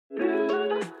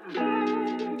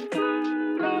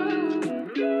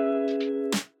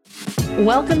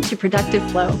Welcome to Productive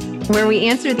Flow, where we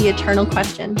answer the eternal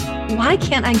question, why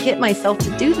can't I get myself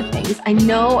to do the things I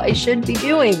know I should be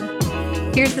doing?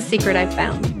 Here's the secret I've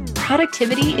found.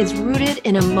 Productivity is rooted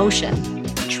in emotion.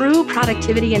 True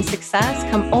productivity and success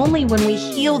come only when we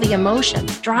heal the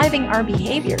emotions driving our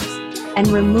behaviors and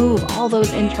remove all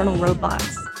those internal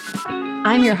roadblocks.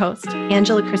 I'm your host,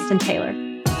 Angela Kristen Taylor.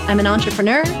 I'm an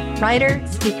entrepreneur, writer,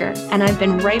 speaker, and I've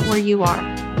been right where you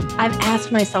are. I've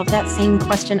asked myself that same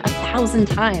question 1,000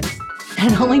 times,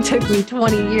 and it only took me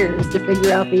 20 years to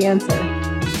figure out the answer.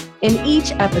 In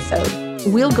each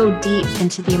episode, we'll go deep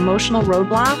into the emotional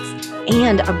roadblocks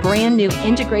and a brand new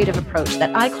integrative approach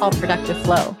that I call Productive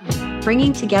Flow,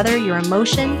 bringing together your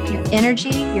emotion, your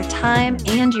energy, your time,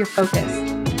 and your focus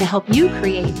to help you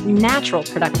create natural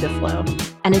productive flow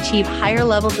and achieve higher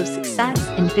levels of success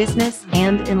in business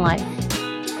and in life.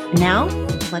 Now,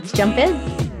 let's jump in.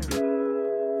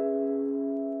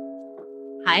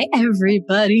 Hi,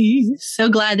 everybody. So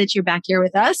glad that you're back here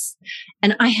with us.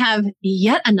 And I have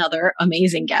yet another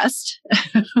amazing guest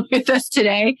with us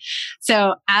today.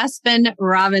 So Aspen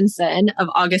Robinson of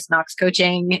August Knox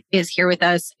Coaching is here with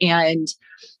us. And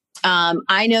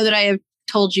I know that I have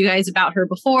told you guys about her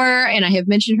before, and I have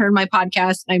mentioned her in my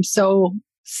podcast. I'm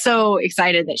so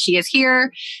excited that she is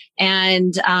here.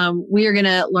 And we are going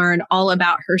to learn all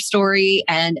about her story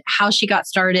and how she got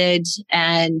started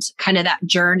and kind of that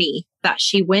journey that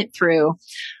she went through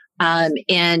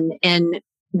in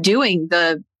doing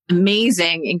the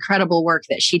amazing, incredible work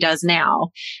that she does now.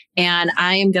 And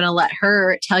I am going to let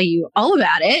her tell you all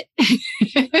about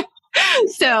it.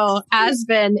 So,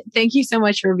 Aspen, thank you so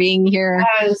much for being here.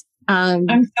 Yes. I'm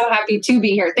so happy to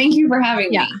be here. Thank you for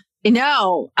having me.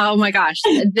 No. Oh my gosh.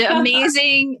 The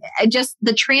amazing, just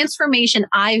the transformation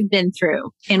I've been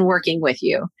through in working with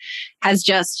you has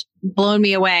just blown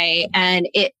me away. And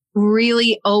it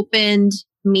really opened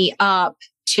me up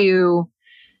to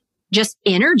just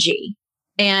energy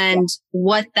and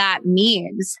what that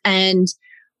means. And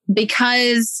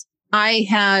because I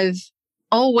have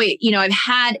always, I've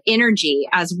had energy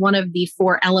as one of the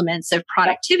 4 elements of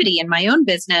productivity in my own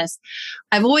business.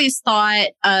 I've always thought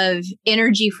of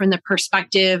energy from the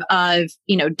perspective of,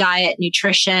 diet,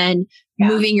 nutrition,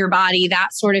 moving your body,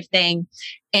 that sort of thing.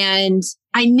 And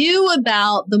I knew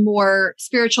about the more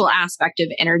spiritual aspect of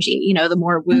energy, the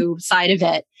more woo side of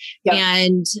it. Yep.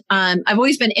 And I've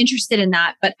always been interested in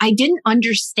that, but I didn't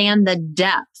understand the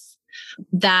depth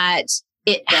that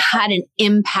it had an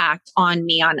impact on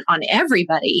me, on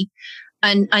everybody.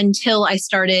 Until I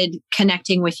started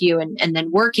connecting with you and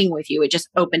then working with you, it just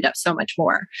opened up so much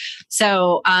more.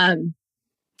 So,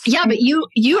 but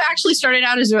you actually started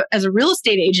out as a real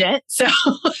estate agent. So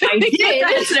I did.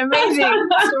 That's an amazing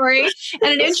story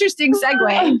and an interesting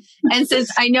segue. And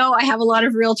since I know I have a lot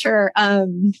of realtor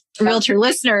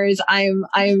listeners,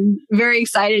 I'm very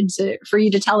excited for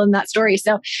you to tell them that story.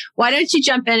 So why don't you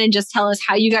jump in and just tell us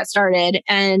how you got started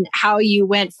and how you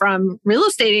went from real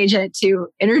estate agent to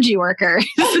energy worker?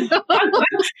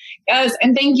 Yes.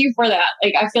 And thank you for that.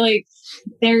 I feel like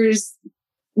there's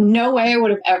no way I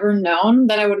would have ever known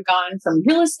that I would have gone from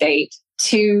real estate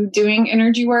to doing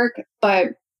energy work.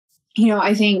 But,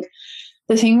 I think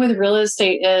the thing with real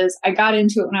estate is I got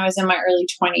into it when I was in my early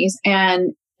 20s.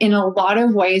 And in a lot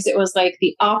of ways, it was like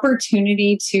the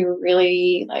opportunity to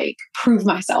really prove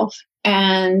myself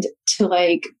and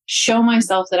to show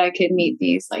myself that I could meet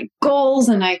these goals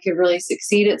and I could really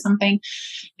succeed at something.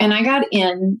 And I got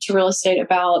into real estate I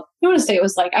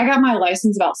got my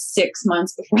license about 6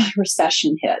 months before the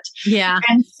recession hit. Yeah.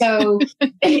 And so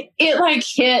it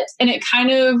hit and it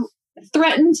kind of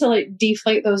threatened to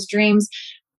deflate those dreams.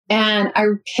 And I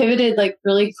pivoted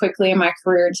really quickly in my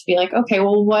career to be okay,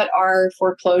 well, what are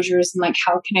foreclosures and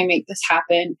how can I make this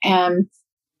happen? And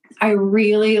I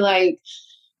really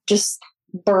just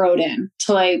burrowed in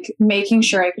to making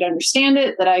sure I could understand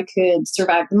it, that I could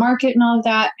survive the market and all of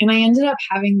that. And I ended up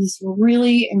having this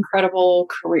really incredible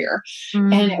career.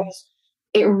 And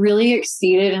it really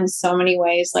exceeded in so many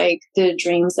ways, the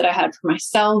dreams that I had for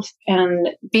myself. And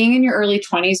being in your early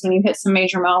 20s, when you hit some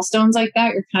major milestones like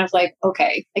that, you're kind of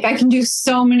okay, I can do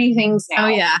so many things now. Oh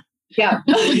yeah. Yeah.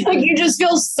 You just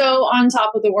feel so on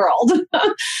top of the world.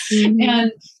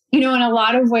 And in a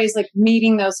lot of ways,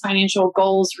 meeting those financial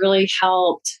goals really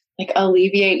helped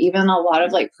alleviate even a lot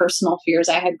of personal fears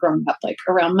I had grown up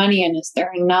around money and is there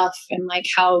enough and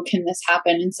how can this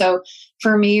happen? And so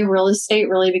for me, real estate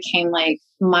really became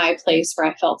my place where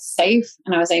I felt safe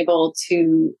and I was able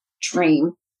to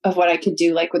dream of what I could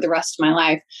do with the rest of my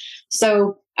life.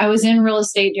 So I was in real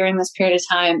estate during this period of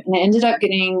time and I ended up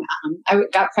I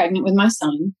got pregnant with my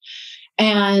son.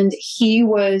 And he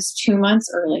was 2 months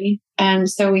early. And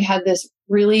so we had this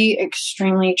really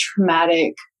extremely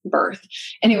traumatic birth.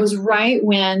 And it was right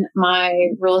when my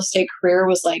real estate career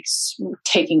was like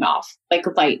taking off, like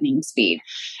lightning speed.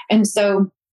 And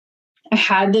so I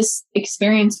had this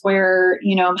experience where,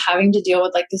 I'm having to deal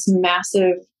with like this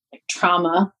massive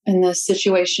trauma in this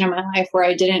situation in my life where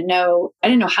I didn't know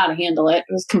how to handle it.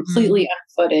 It was completely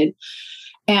unfooted.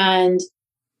 And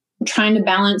trying to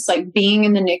balance like being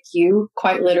in the NICU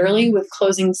quite literally with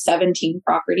closing 17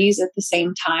 properties at the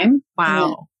same time.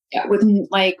 Wow. With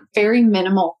like very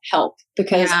minimal help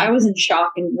because I was in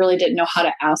shock and really didn't know how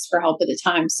to ask for help at the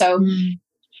time. So,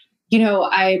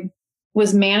 I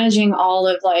was managing all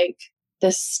of like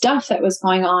the stuff that was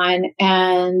going on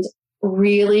and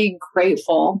really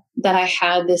grateful that I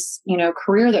had this,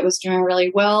 career that was doing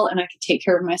really well and I could take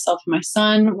care of myself and my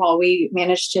son while we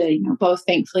managed to, both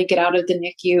thankfully get out of the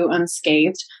NICU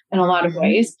unscathed in a lot of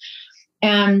ways.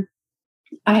 And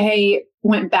I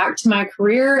went back to my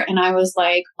career and I was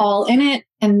like all in it.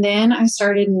 And then I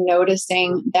started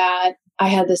noticing that I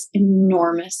had this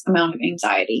enormous amount of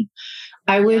anxiety.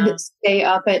 I would stay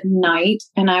up at night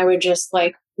and I would just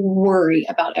like worry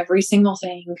about every single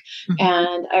thing.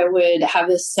 And I would have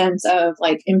this sense of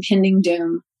like impending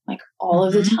doom, like all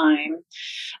of the time.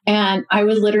 And I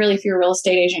would literally, if you're a real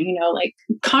estate agent, like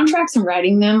contracts and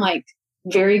writing them like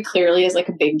very clearly is like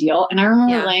a big deal. And I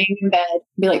remember laying in bed, it'd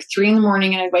be like 3 a.m.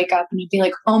 and I'd wake up and I'd be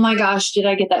like, oh my gosh, did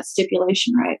I get that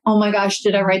stipulation right? Oh my gosh,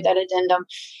 did I write that addendum?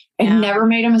 I never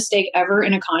made a mistake ever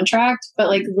in a contract, but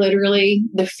like literally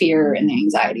the fear and the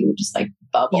anxiety would just like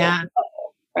bubble,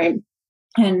 right?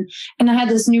 And I had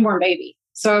this newborn baby.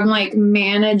 So I'm like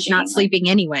managing. Not sleeping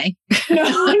anyway.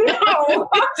 No.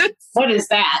 What is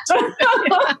that?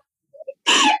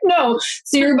 No.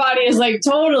 So your body is like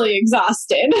totally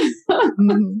exhausted.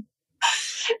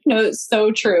 No, it's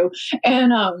so true.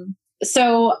 And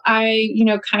so I,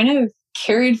 kind of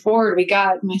carried forward. We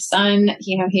got my son,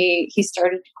 he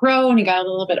started to grow and he got a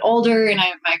little bit older and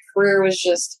my career was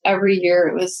just every year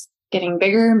it was getting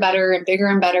bigger and better and bigger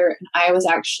and better. And I was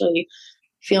actually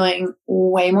feeling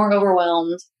way more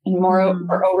overwhelmed and more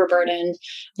overburdened.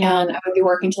 And I would be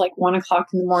working till like 1 o'clock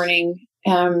in the morning.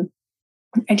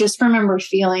 I just remember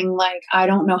feeling like, I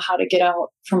don't know how to get out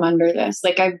from under this.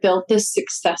 Like I built this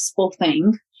successful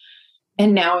thing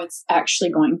and now it's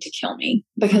actually going to kill me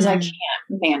because I can't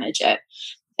manage it.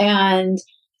 And,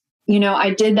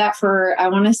 I did that for, I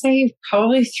want to say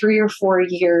probably 3 or 4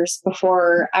 years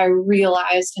before I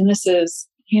realized, and this is,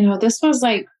 this was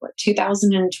like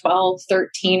 2012,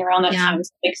 13, around that time.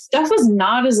 So, like stuff was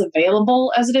not as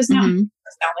available as it is now. It doesn't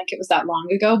sound like it was that long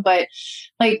ago, but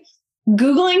like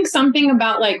Googling something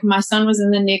about like my son was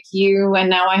in the NICU and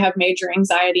now I have major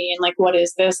anxiety and like, what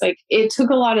is this? Like it took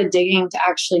a lot of digging to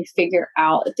actually figure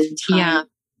out at the time. Yeah.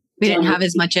 We didn't have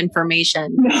as much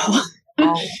information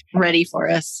all ready for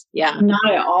us. Yeah.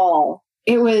 Not at all.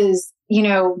 It was,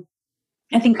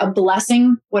 I think a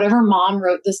blessing, whatever mom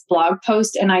wrote this blog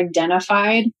post and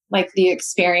identified like the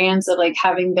experience of like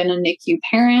having been a NICU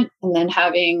parent and then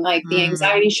having like the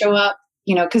anxiety show up,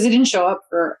 because it didn't show up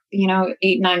for,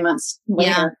 8-9 months later.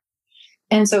 Yeah.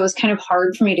 And so it was kind of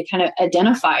hard for me to kind of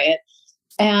identify it.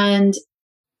 And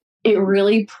it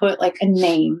really put like a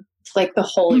name to like the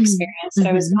whole experience that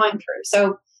I was going through.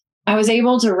 So I was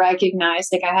able to recognize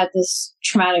like I had this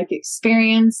traumatic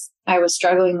experience. I was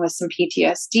struggling with some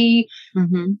PTSD.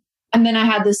 And then I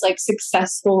had this like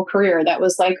successful career that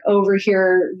was like over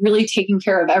here really taking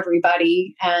care of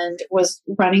everybody and was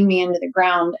running me into the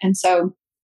ground. And so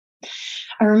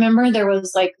I remember there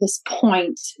was like this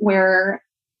point where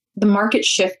the market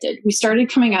shifted. We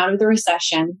started coming out of the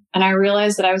recession and I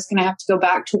realized that I was going to have to go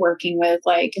back to working with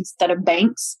like, instead of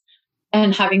banks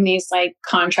and having these like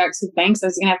contracts with banks, I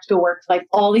was going to have to go work with like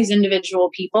all these individual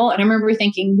people. And I remember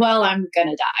thinking, well, I'm going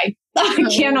to die. I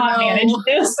cannot manage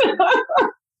this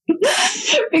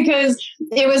because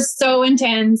it was so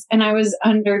intense. And I was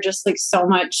under just like so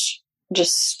much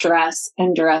just stress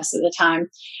and duress at the time.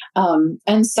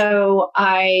 And so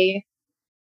I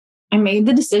made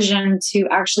the decision to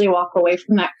actually walk away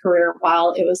from that career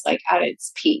while it was like at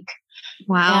its peak.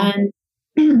 Wow.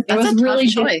 And it was a really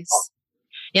choice. Difficult.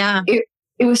 Yeah.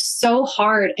 It was so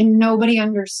hard and nobody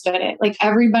understood it. Like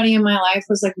everybody in my life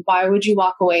was like, why would you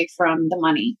walk away from the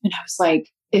money? And I was like,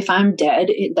 if I'm dead,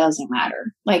 it doesn't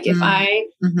matter. Like if I,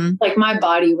 like my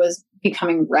body was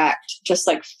becoming wrecked just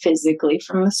like physically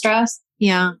from the stress.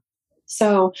 Yeah.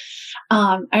 So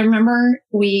I remember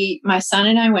my son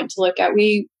and I went to look at,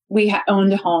 we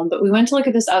owned a home, but we went to look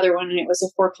at this other one and it was a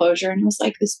foreclosure and it was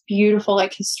like this beautiful,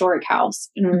 like historic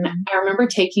house. And I remember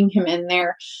taking him in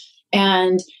there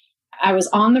and I was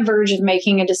on the verge of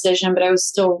making a decision, but I was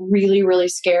still really, really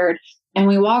scared. And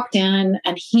we walked in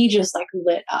and he just like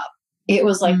lit up. It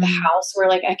was like the house where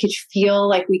like I could feel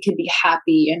like we could be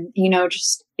happy. And, you know,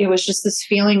 just, it was just this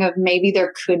feeling of maybe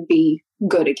there could be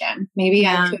good again. Maybe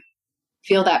I could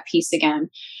feel that peace again.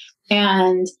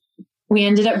 And we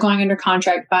ended up going under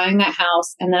contract, buying that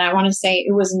house. And then I want to say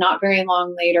it was not very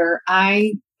long later,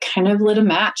 I kind of lit a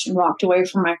match and walked away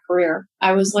from my career.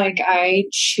 I was like, I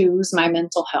choose my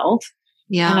mental health.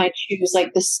 Yeah. And I choose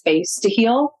like the space to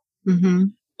heal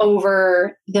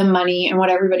over the money and what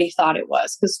everybody thought it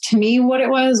was. Because to me, what it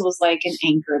was like an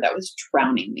anchor that was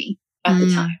drowning me at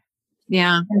the time.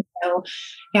 Yeah. And so,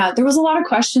 yeah, there was a lot of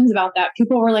questions about that.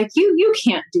 People were like, you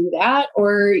can't do that.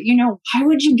 Or, you know, why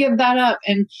would you give that up?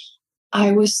 And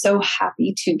I was so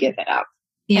happy to give it up.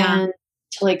 Yeah. And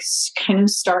to like kind of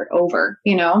start over,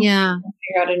 you know? Yeah.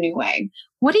 Figure out a new way.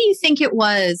 What do you think it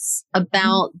was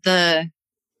about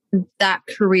that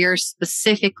career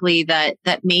specifically that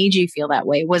made you feel that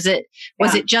way? Was it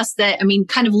just that, I mean,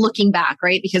 kind of looking back,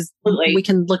 right? Because we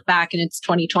can look back and it's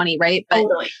 2020, right? But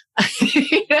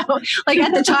you know, like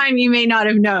at the time you may not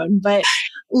have known, but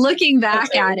looking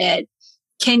back at it,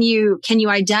 can you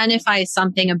identify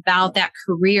something about that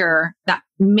career that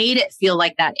made it feel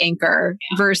like that anchor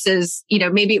versus, you know,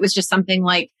 maybe it was just something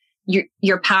like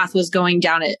your path was going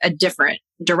down a different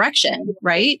direction,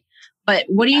 right? But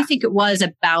what do you think it was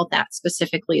about that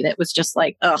specifically that was just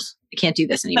like, ugh, I can't do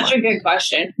this anymore? Such a good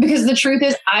question. Because the truth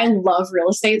is, I love real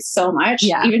estate so much.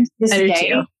 Yeah, even to this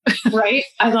day, right?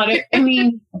 I thought it, I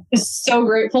mean, I'm so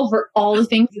grateful for all the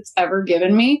things it's ever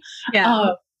given me.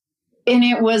 Yeah. And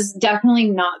it was definitely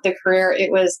not the career.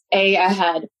 It was I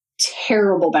had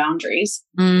terrible boundaries.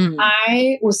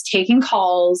 I was taking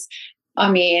calls.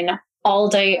 I mean, all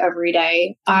day, every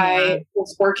day. I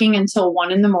was working until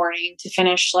 1 a.m. to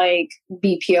finish like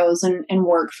BPOs and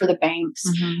work for the banks.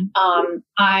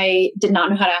 I did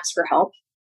not know how to ask for help.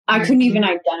 I couldn't even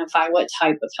identify what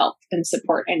type of help and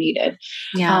support I needed.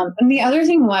 Yeah. And the other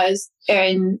thing was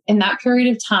in that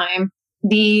period of time,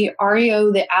 the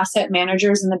REO, the asset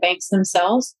managers and the banks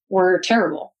themselves were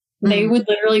terrible. They would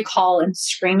literally call and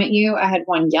scream at you. I had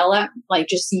one yell at me.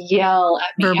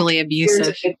 Verbally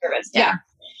abusive. Yeah.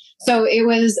 So it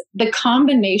was the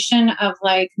combination of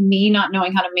like me not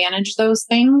knowing how to manage those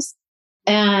things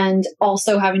and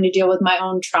also having to deal with my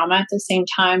own trauma at the same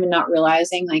time and not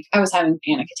realizing like I was having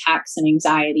panic attacks and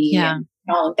anxiety and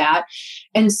all of that.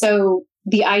 And so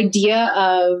the idea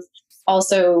of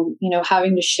also, you know,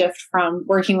 having to shift from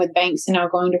working with banks and now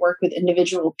going to work with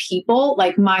individual people,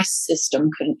 like my system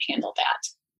couldn't handle that.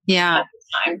 Yeah. At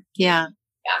the time. Yeah.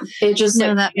 Yeah. It just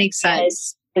that makes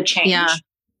sense. The change. Yeah.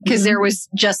 Because there was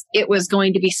it was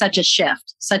going to be such a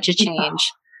shift, such a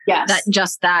change. Yes.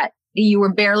 That you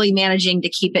were barely managing to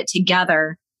keep it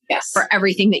together for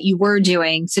everything that you were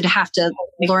doing. So to have to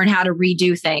learn how to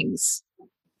redo things.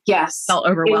 Yes. Felt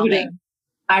overwhelming.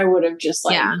 I would have just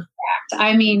cracked.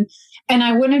 I mean, and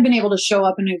I wouldn't have been able to show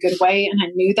up in a good way. And I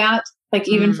knew that, like,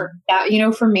 even for that, you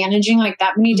know, for managing like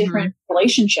that many different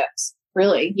relationships,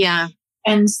 really. Yeah.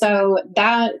 And so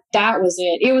that was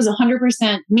it. It was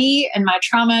 100% me and my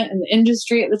trauma and the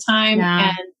industry at the time.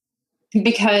 Yeah. And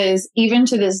because even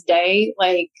to this day,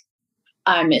 like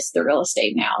I miss the real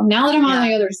estate now. Now that I'm on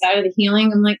the other side of the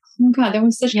healing, I'm like, oh God, that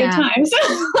was such good times.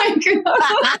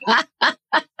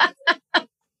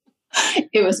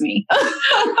 It was me.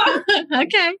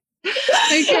 Okay.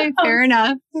 Fair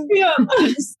enough. Yeah.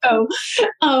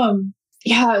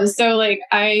 So like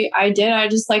I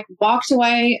just like walked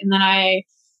away, and then I,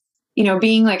 you know,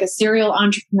 being like a serial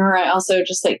entrepreneur, I also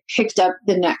just like picked up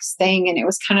the next thing, and it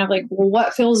was kind of like, well,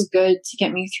 what feels good to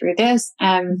get me through this?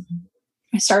 And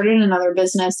I started another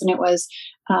business, and it was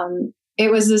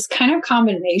this kind of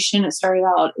combination. It started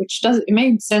out, it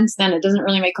made sense then. It doesn't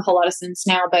really make a whole lot of sense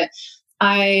now, but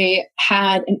I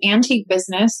had an antique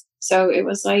business. So it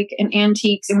was like an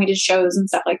antiques, and we did shows and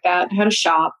stuff like that. I had a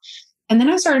shop. And then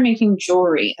I started making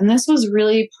jewelry. And this was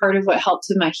really part of what helped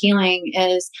with my healing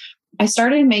is I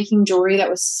started making jewelry that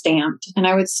was stamped, and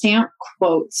I would stamp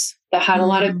quotes that had a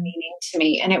lot of meaning to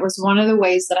me. And it was one of the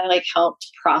ways that I like helped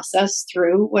process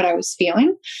through what I was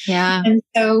feeling. Yeah. And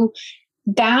so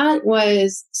that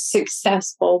was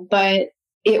successful, but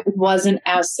it wasn't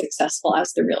as successful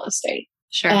as the real estate.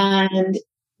 Sure. And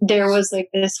there was like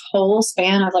this whole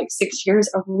span of like 6 years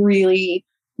of really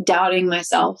doubting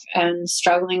myself and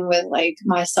struggling with like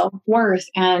my self-worth,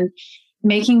 and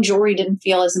making jewelry didn't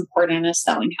feel as important as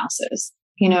selling houses,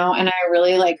 you know? And I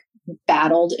really like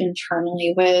battled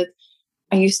internally with,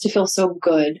 I used to feel so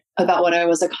good about what I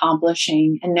was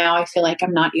accomplishing. And now I feel like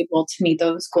I'm not able to meet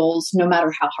those goals no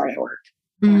matter how hard I work.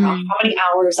 or how many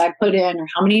hours I put in, or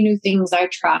how many new things I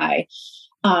try.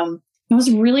 It was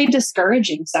really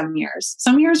discouraging some years.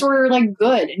 Some years were like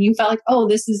good and you felt like, oh,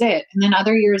 this is it. And then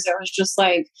other years it was just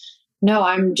like, no,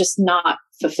 I'm just not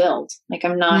fulfilled. Like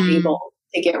I'm not able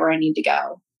to get where I need to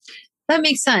go. That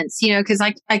makes sense, because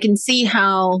I can see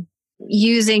how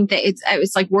using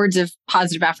it's like words of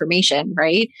positive affirmation,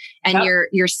 right? And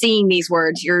you're seeing these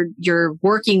words, you're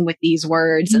working with these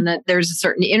words, and that there's a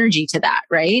certain energy to that,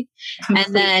 right? Completely.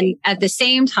 And then at the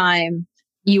same time,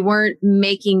 you weren't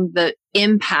making the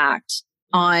impact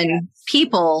on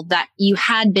people that you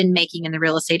had been making in the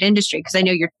real estate industry. Because I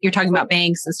know you're talking about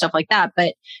banks and stuff like that,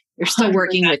 but you're still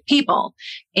working with people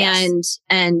and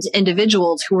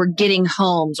individuals who are getting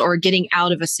homes or getting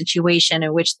out of a situation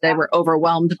in which they were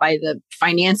overwhelmed by the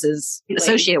finances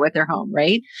associated with their home,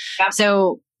 right?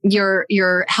 So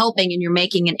you're helping and you're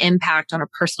making an impact on a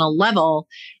personal level.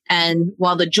 And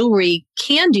while the jewelry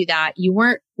can do that, you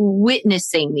weren't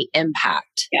witnessing the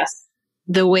impact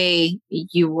the way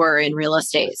you were in real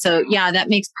estate. So that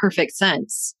makes perfect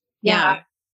sense.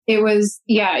 It was,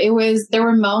 there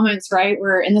were moments, right,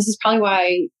 where, and this is probably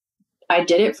why I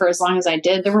did it for as long as I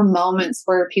did. There were moments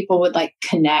where people would like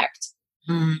connect,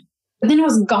 but then it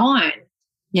was gone.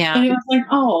 Yeah. And it was like,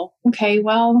 oh, okay,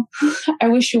 well, I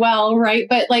wish you well. Right.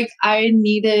 But like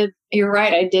you're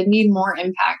right. I did need more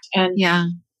impact. And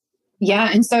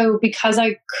and so because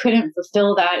I couldn't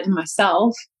fulfill that in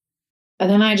myself, and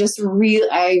then I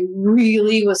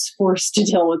really was forced to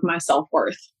deal with my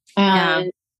self-worth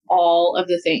and all of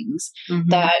the things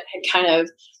that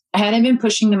I hadn't been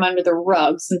pushing them under the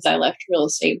rug since I left real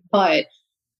estate, but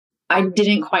I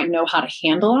didn't quite know how to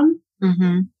handle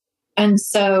them. And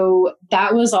so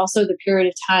that was also the period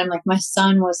of time, like my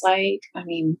son was like,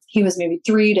 he was maybe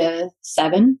 3 to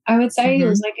 7, I would say. It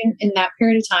was like in that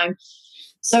period of time.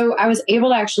 So I was able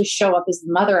to actually show up as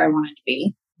the mother I wanted to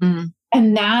be.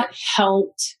 And that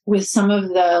helped with some of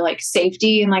the like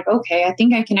safety and like, okay, I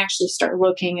think I can actually start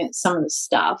looking at some of the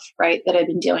stuff, right, that I've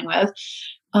been dealing with.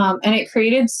 And it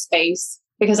created space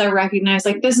because I recognized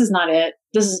like, this is not it.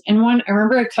 I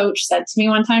remember a coach said to me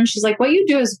one time, she's like, what you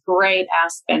do is great,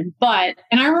 Aspen,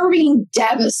 and I remember being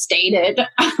devastated.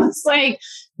 I was like,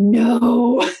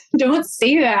 no, don't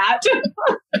say that.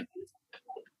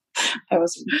 I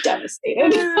was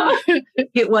devastated.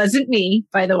 It wasn't me,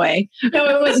 by the way. No,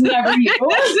 it was never you.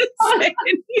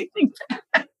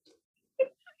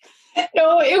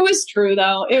 No, it was true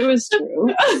though. It was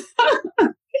true.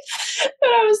 But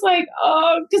I was like,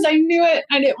 oh, because I knew it.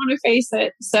 I didn't want to face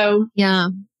it. So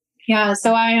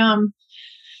So I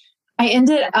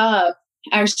ended up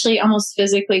actually almost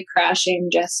physically crashing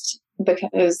just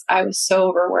because I was so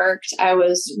overworked. I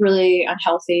was really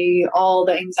unhealthy. All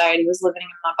the anxiety was living in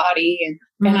my body.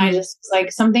 And I just was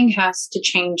like, something has to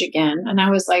change again. And I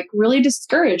was like really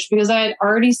discouraged because I had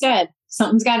already said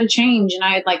something's got to change. And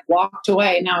I had like walked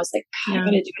away and I was like, I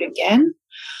got to do it again.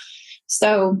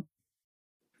 So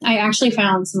I actually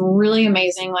found some really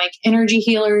amazing like energy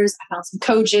healers. I found some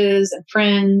coaches and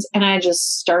friends, and I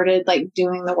just started like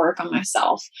doing the work on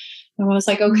myself. And I was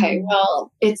like, okay,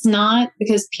 well, it's not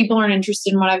because people aren't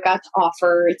interested in what I've got to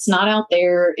offer. It's not out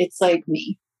there. It's like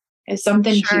me. It's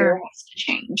something here has to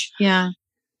change. Yeah.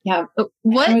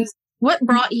 What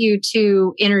brought you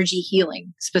to energy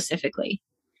healing specifically?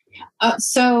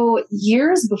 So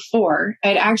years before,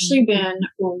 I'd actually been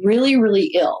really,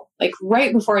 really ill. Like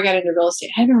right before I got into real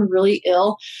estate, I had been really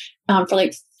ill for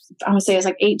like, I would say it was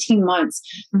like 18 months.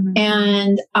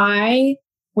 And I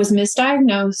was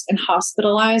misdiagnosed and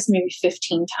hospitalized maybe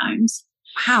 15 times.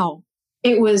 Wow.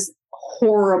 It was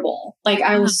horrible. Like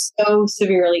I was so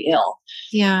severely ill.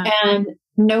 Yeah. And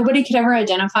nobody could ever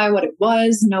identify what it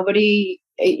was.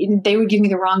 They would give me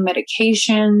the wrong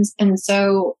medications. And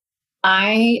so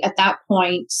I, at that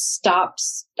point, stopped.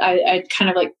 I kind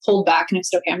of like pulled back and I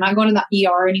said, okay, I'm not going to the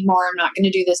ER anymore. I'm not going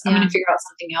to do this. I'm going to figure out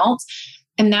something else.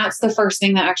 And that's the first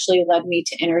thing that actually led me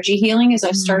to energy healing is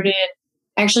I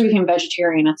actually became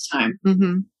vegetarian at the time.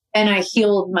 And I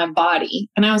healed my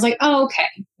body. And I was like, oh, okay,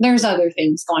 there's other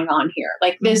things going on here.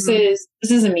 Like this is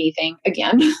a me thing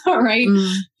again. Right.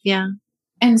 Yeah.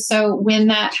 And so when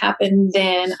that happened,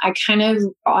 then I kind of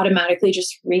automatically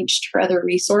just reached for other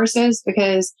resources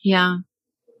because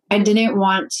I didn't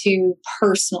want to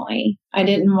personally, I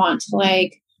didn't want to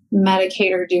like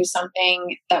medicate or do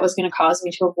something that was going to cause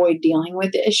me to avoid dealing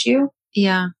with the issue.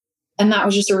 Yeah. And that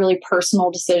was just a really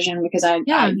personal decision because I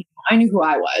knew who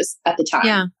I was at the time.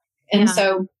 Yeah. And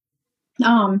so,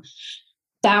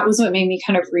 that was what made me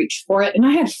kind of reach for it. And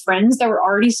I had friends that were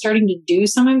already starting to do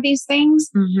some of these things.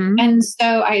 Mm-hmm. And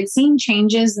so I had seen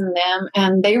changes in them,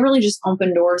 and they really just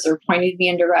opened doors or pointed me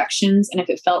in directions. And if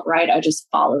it felt right, I just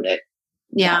followed it.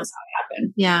 Yeah. That's how it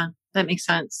happened. Yeah. That makes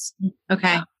sense.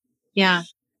 Okay. Yeah.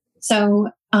 So,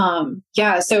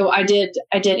 so I did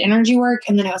energy work,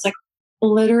 and then I was like,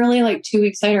 literally like 2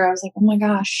 weeks later, I was like, oh my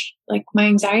gosh, like my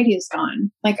anxiety is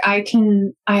gone. Like I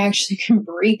actually can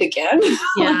breathe again.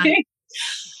 Yeah.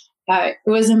 It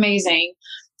was amazing.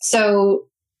 So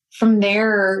from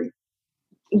there,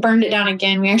 burned it down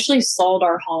again. We actually sold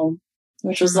our home,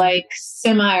 which was like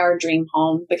semi our dream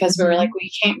home, because we were like,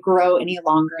 we can't grow any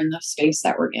longer in the space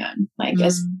that we're in, like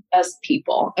as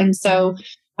people. And so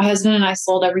my husband and I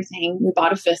sold everything. We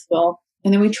bought a fifth wheel,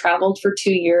 and then we traveled for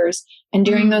 2 years. And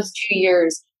during those 2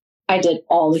 years, I did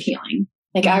all the healing.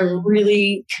 Like I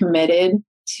really committed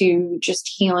to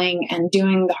just healing and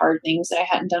doing the hard things that I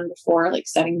hadn't done before, like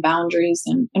setting boundaries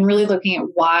and really looking at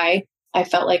why I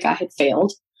felt like I had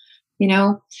failed, you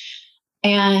know?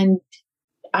 And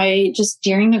I just,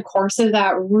 during the course of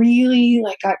that, really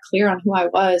like got clear on who I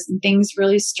was, and things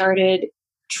really started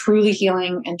truly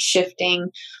healing and shifting.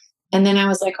 And then I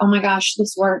was like, oh my gosh,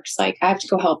 this works. Like I have to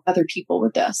go help other people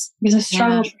with this, because I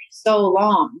struggled for so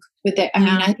long with it. I mean,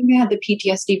 I think I had the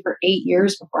PTSD for 8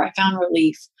 years before I found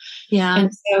relief. Yeah.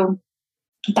 And so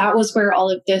that was where all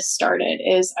of this started,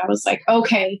 is I was like,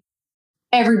 okay,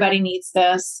 everybody needs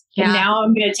this. Yeah. And now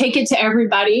I'm going to take it to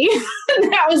everybody.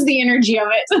 That was the energy of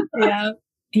it. Yeah.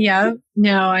 Yeah.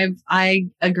 No, I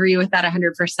agree with that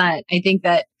 100%. I think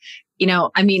that,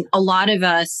 I mean, a lot of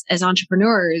us as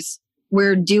entrepreneurs,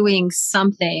 we're doing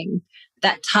something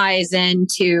that ties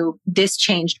into this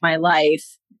changed my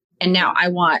life. And now I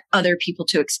want other people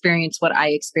to experience what I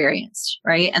experienced.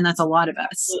 Right. And that's a lot of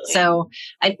us. Absolutely. So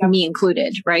me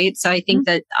included. Right. So I think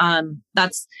that,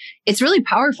 it's really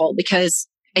powerful, because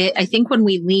I think when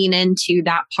we lean into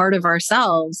that part of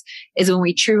ourselves is when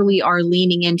we truly are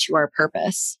leaning into our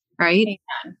purpose. Right.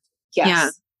 Amen. Yes. Yeah.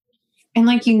 And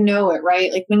like, it,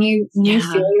 right? Like when you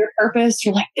feel your purpose,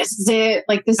 you're like, this is it.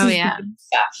 Like this is the good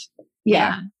stuff.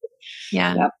 Yeah.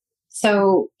 Yeah. Yep.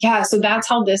 So that's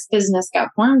how this business got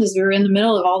formed, is we were in the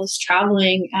middle of all this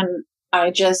traveling, and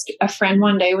a friend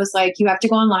one day was like, you have to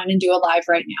go online and do a live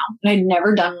right now. And I'd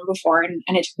never done one before. And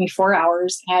it took me 4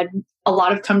 hours. I had a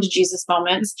lot of come to Jesus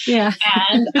moments. Yeah.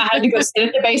 And I had to go sit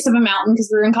at the base of a mountain, because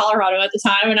we were in Colorado at the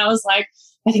time. And I was like,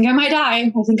 I think I might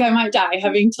die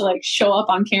having to like show up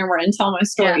on camera and tell my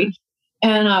story.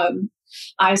 Yeah. And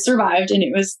I survived, and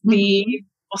it was the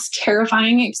most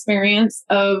terrifying experience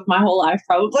of my whole life,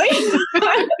 probably.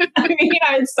 I mean,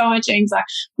 I had so much anxiety.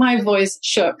 My voice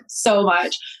shook so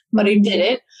much, but I did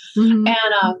it. Mm-hmm.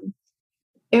 And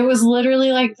it was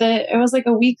literally it was like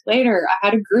a week later, I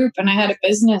had a group and I had a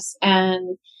business,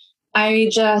 and I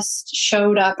just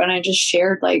showed up and I just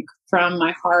shared like from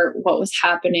my heart what was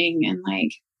happening, and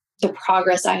like the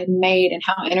progress I had made, and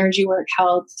how energy work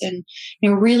helped, and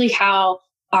really how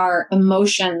our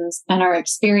emotions and our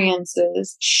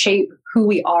experiences shape who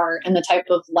we are and the type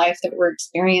of life that we're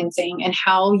experiencing, and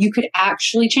how you could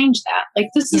actually change that. Like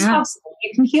this is possible.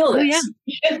 You can heal this.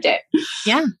 Shift it.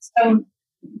 Yeah. So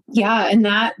and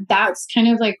that's kind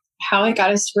of like how it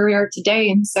got us to where we are today.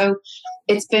 And so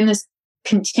it's been this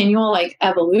continual like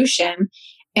evolution,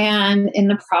 and in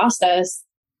the process,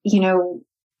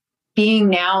 being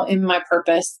now in my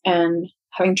purpose and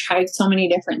having tried so many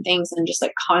different things, and just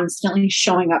like constantly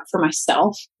showing up for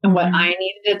myself and what I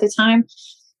needed at the time,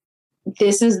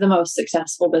 this is the most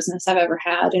successful business I've ever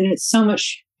had. And there's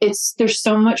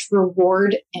so much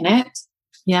reward in it.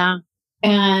 Yeah.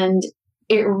 And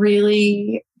it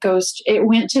really it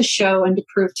went to show and to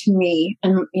prove to me,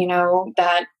 and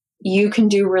that you can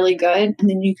do really good, and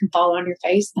then you can fall on your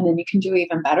face, and then you can do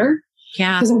even better.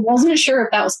 Yeah. Because I wasn't sure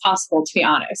if that was possible, to be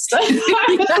honest.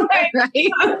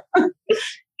 Right?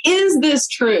 Is this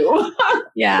true?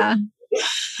 Yeah.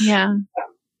 Yeah.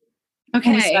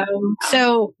 Okay.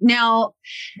 So now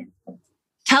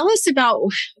tell us about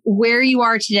where you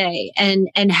are today and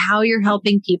how you're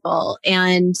helping people.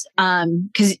 And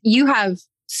because you have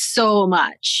so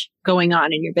much going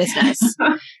on in your business.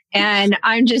 And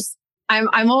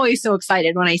I'm always so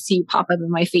excited when I see you pop up in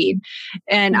my feed.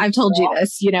 And I've told you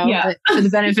this, but for the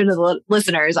benefit of the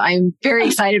listeners, I'm very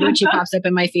excited when she pops up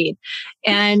in my feed.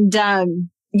 And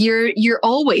you're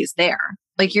always there.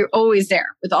 Like you're always there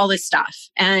with all this stuff.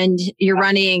 And you're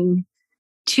running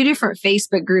 2 different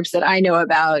Facebook groups that I know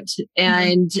about.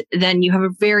 And then you have a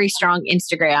very strong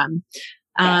Instagram.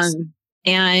 Yes.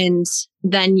 And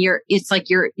then you're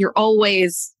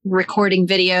always recording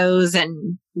videos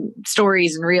and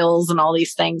stories and reels and all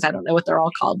these things. I don't know what they're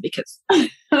all called because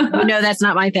that's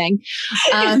not my thing.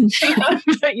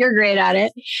 But you're great at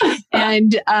it.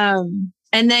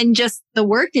 And then just the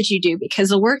work that you do, because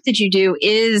the work that you do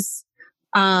is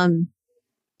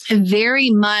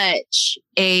very much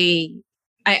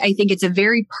I think it's a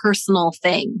very personal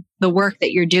thing, the work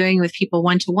that you're doing with people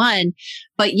one-to-one,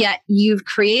 but yet you've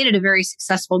created a very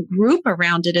successful group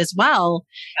around it as well.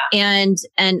 Yeah.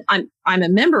 And I'm a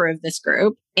member of this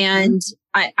group, and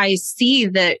I see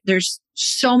that there's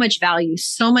so much value,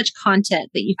 so much content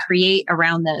that you create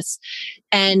around this.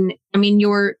 And I mean,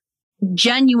 you're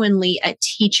genuinely a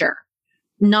teacher,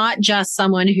 not just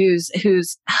someone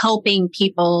who's helping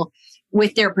people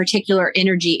with their particular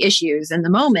energy issues in the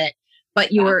moment,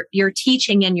 but you're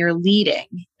teaching and you're leading,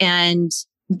 and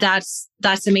that's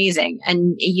amazing.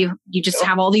 And you just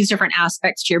have all these different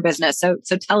aspects to your business. So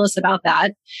tell us about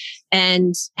that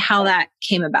and how that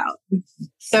came about.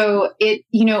 So a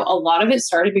lot of it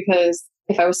started because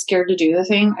if I was scared to do the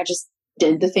thing, I just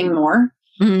did the thing more.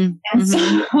 Mm-hmm. And so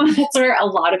that's where a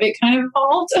lot of it kind of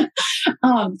evolved.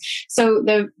 So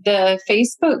the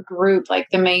Facebook group, like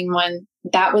the main one,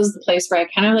 that was the place where I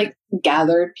kind of like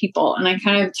gathered people, and I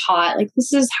kind of taught like,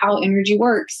 this is how energy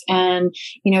works. And,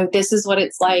 this is what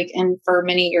it's like. And for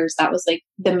many years, that was like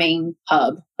the main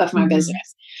hub of my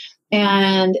business.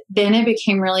 And then it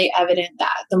became really evident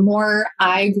that the more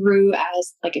I grew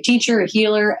as like a teacher, a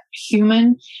healer, a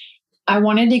human, I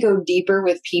wanted to go deeper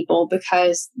with people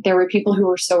because there were people who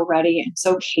were so ready and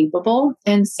so capable.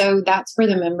 And so that's where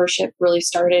the membership really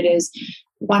started is,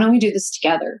 why don't we do this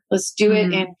together? Let's do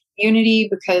it in community,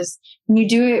 because when you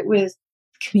do it with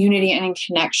community and in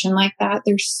connection like that,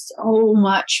 there's so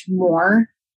much more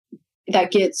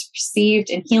that gets received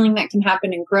and healing that can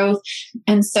happen and growth.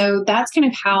 And so that's kind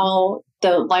of how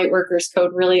the Lightworkers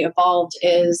Code really evolved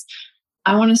is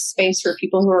I want a space for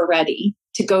people who are ready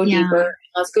to go deeper.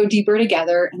 Let's go deeper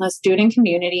together, and let's do it in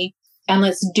community, and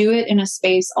let's do it in a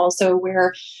space also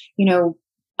where,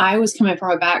 I was coming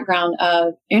from a background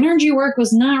of energy work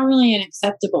was not really an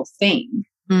acceptable thing.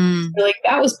 So like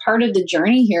that was part of the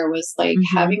journey here was like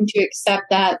having to accept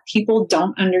that people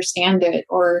don't understand it,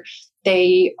 or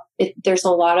there's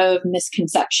a lot of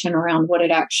misconception around what it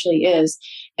actually is.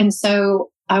 And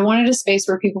so I wanted a space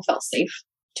where people felt safe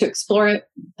to explore it,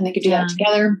 and they could do that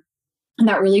together. And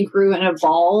that really grew and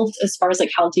evolved as far as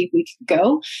like how deep we could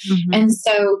go. And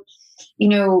so,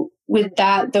 with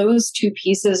that, those two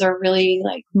pieces are really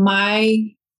like my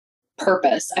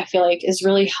purpose, I feel like, is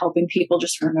really helping people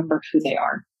just remember who they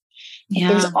are. Yeah.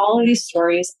 There's all of these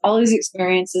stories, all these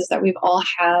experiences that we've all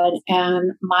had.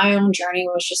 And my own journey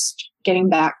was just getting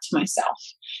back to myself.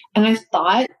 And I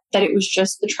thought that it was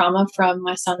just the trauma from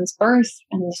my son's birth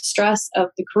and the stress of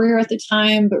the career at the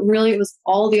time, but really it was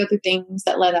all the other things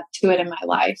that led up to it in my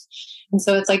life. And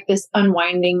so it's like this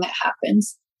unwinding that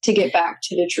happens to get back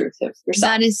to the truth of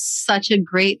yourself. That is such a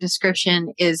great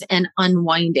description, is an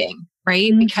unwinding,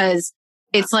 right? Because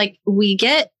it's like we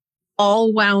get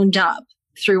all wound up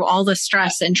through all the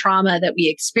stress and trauma that we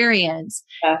experience.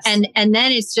 Yes. And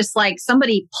then it's just like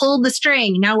somebody pulled the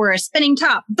string. Now we're a spinning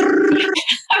top.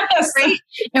 Yes. Right?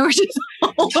 And we're just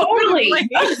totally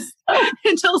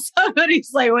until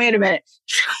somebody's like, wait a minute.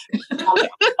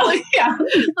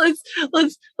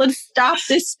 Let's stop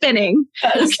this spinning.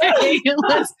 Yes. Okay.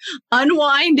 Let's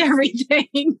unwind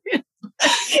everything.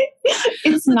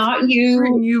 It's not you.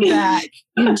 Bring you back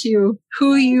into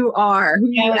who you are, who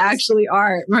you actually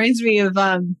are. It reminds me of,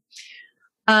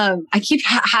 I keep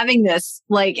having this,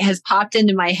 like, has popped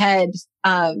into my head,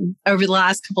 over the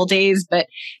last couple of days, but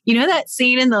that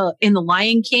scene in the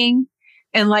Lion King,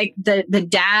 and like the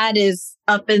dad is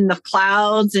up in the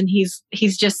clouds and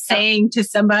he's just saying to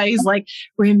somebody, he's like,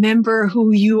 remember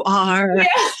who you are.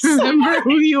 Yes. Remember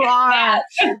who you are.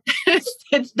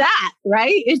 It's that,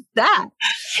 right? It's that.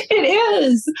 It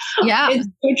is. Yeah. It's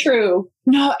so true.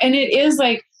 No, and it is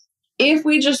like, if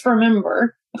we just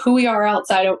remember who we are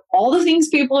outside of all the things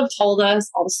people have told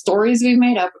us, all the stories we've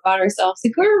made up about ourselves,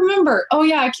 if we remember, oh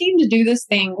yeah, I came to do this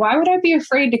thing. Why would I be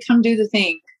afraid to come do the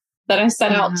thing that I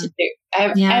set out to do? I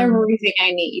have everything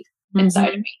I need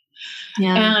inside of me.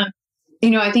 Yeah.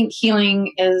 I think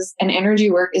healing is an energy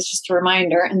work is just a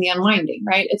reminder, and the unwinding,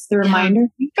 right? It's the reminder,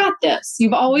 you've got this.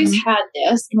 You've always had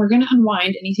this, and we're going to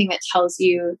unwind anything that tells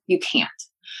you you can't.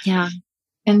 Yeah.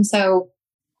 And so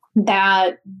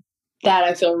that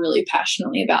I feel really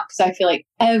passionately about, because I feel like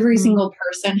every single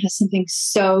person has something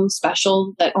so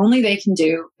special that only they can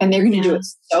do, and they're going to do it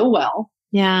so well.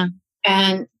 Yeah.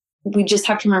 And we just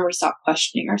have to remember to stop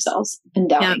questioning ourselves and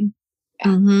doubting.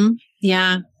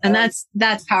 Yeah. And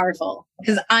that's powerful,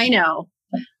 because I know,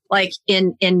 like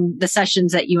in the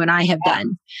sessions that you and I have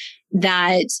done,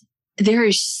 that there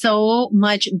is so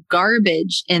much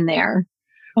garbage in there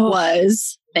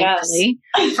thankfully,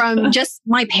 from just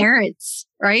my parents,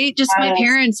 right? Just my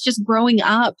parents just growing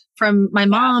up, from my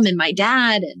mom and my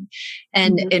dad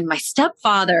and my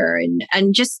stepfather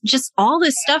and just all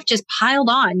this stuff just piled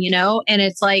on, and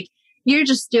it's like, you're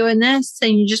just doing this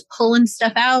and you're just pulling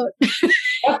stuff out.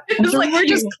 It's like, we're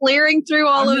just clearing through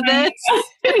all of this.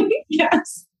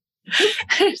 Yes.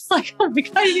 It's like, oh my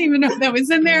God, I didn't even know that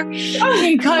was in there. Oh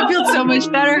my God, I feel so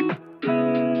much better.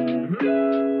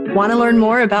 Want to learn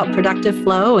more about productive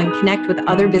flow and connect with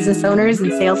other business owners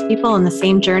and salespeople on the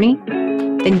same journey?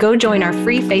 Then go join our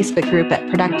free Facebook group at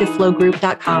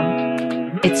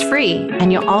productiveflowgroup.com. It's free,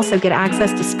 and you'll also get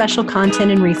access to special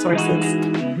content and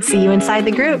resources. See you inside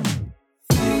the group.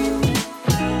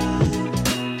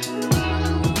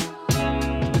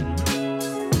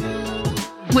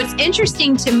 What's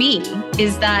interesting to me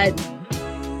is that,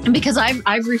 because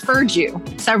I've referred you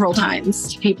several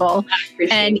times to people,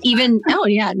 and even,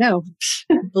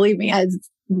 believe me, I'm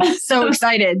so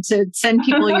excited to send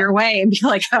people your way and be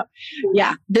like, oh,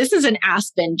 yeah, this is an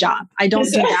Aspen job. I don't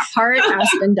do that part.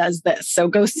 Aspen does this. So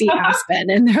go see Aspen.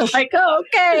 And they're like, oh,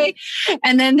 okay.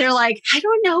 And then they're like, I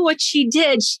don't know what she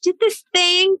did. She did this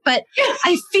thing, but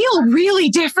I feel really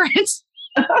different,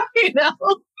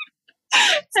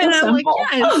 And I'm like,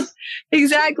 yes,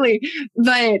 exactly.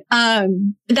 But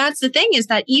that's the thing, is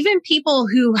that even people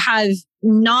who have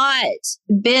not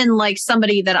been like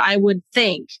somebody that I would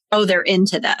think, oh, they're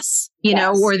into this,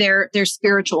 or they're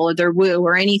spiritual or they're woo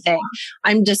or anything.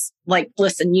 I'm just like,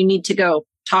 listen, you need to go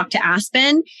talk to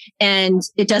Aspen, and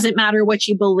it doesn't matter what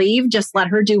you believe. Just let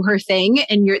her do her thing,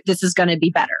 and this is going to be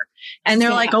better. And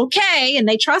they're like, okay, and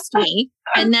they trust me,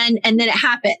 and then it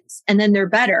happens, and then they're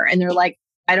better, and they're like,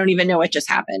 I don't even know what just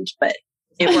happened, but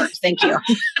it worked. Thank you.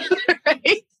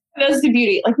 Right? That's the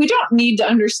beauty. Like, we don't need to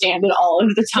understand it all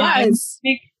of the time. Yes.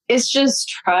 It's just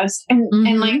trust and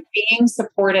like being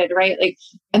supported, right? Like,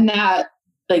 and that,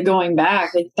 like, going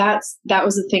back, like that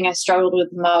was the thing I struggled with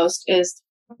most, is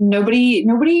nobody,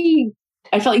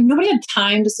 I felt like nobody had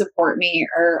time to support me,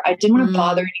 or I didn't want to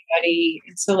bother anybody.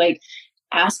 And so, like,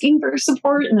 asking for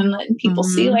support and then letting people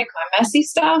see like my messy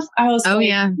stuff, I was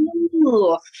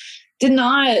ooh, did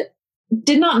not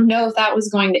know if that was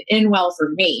going to end well for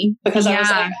me, because I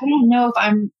was like, I don't know if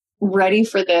I'm ready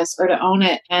for this or to own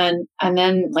it. And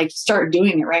then, like, start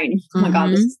doing it, right? And, oh my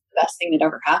God, this is the best thing that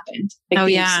ever happened. Like,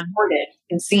 being supported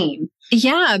and seen.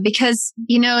 Yeah. Because,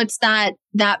 it's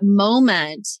that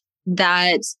moment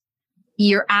that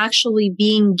you're actually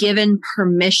being given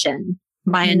permission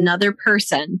by another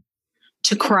person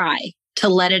to cry, to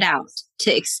let it out,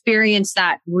 to experience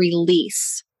that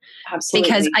release. Absolutely.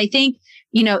 Because I think,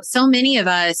 so many of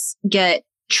us get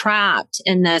trapped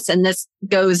in this, and this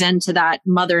goes into that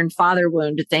mother and father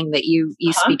wound thing that you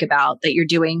speak about, that you're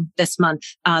doing this month,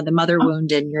 the mother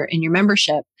wound in your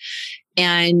membership.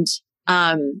 And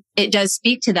it does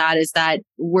speak to that, is that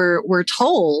we're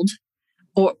told,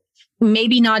 or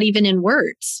maybe not even in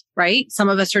words, right? Some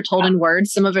of us are told in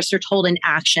words. Some of us are told in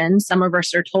action. Some of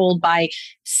us are told by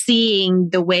seeing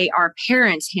the way our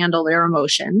parents handle their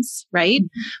emotions, right?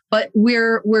 But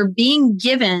we're being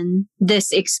given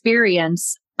this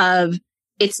experience of,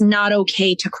 it's not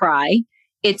okay to cry.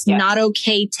 It's not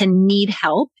okay to need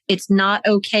help. It's not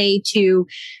okay to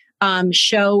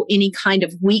show any kind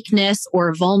of weakness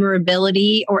or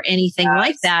vulnerability or anything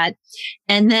like that.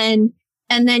 And then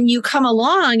you come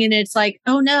along and it's like,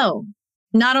 oh no,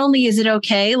 not only is it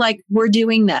okay, like, we're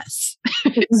doing this.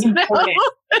 You matter.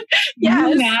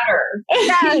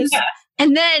 Yes. Yeah.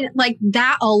 And then, like,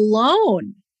 that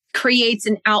alone creates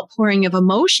an outpouring of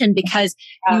emotion, because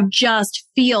you just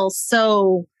feel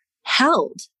so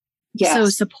held, so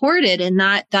supported. And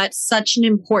that's such an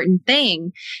important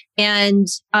thing. And,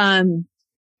 I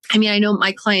know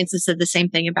my clients have said the same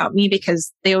thing about me,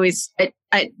 because they always,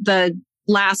 the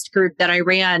last group that I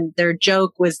ran, their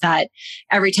joke was that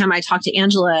every time I talk to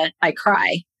Angela, I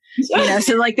cry.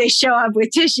 So like, they show up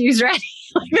with tissues ready.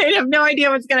 Like, they have no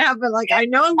idea what's going to happen. Like, I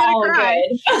know I'm going to cry,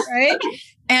 right?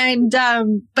 And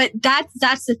but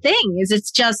that's the thing, is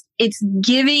it's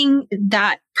giving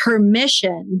that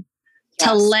permission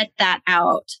to let that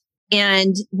out,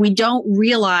 and we don't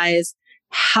realize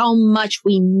how much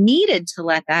we needed to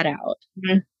let that out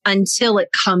until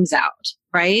it comes out.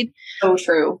 Right? So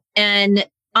true. And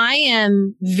I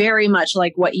am very much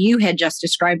like what you had just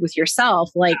described with yourself.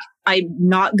 Like, I'm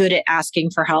not good at asking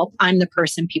for help. I'm the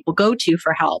person people go to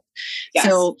for help. Yes.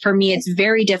 So for me, it's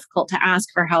very difficult to ask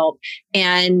for help.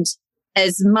 And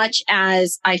as much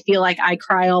as I feel like I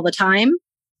cry all the time,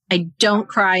 I don't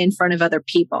cry in front of other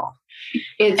people.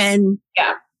 And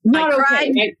not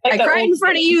cried, okay. I cried in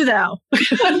front of you, though.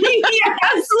 Yeah,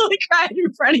 absolutely cried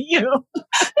in front of you.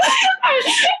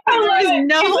 There was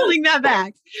no holding that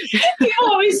back. People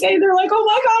always say, they're like, oh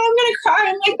my God, I'm going to cry.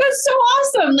 I'm like, that's so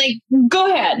awesome. Like,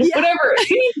 go ahead, whatever. If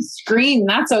you need to scream,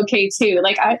 that's okay too.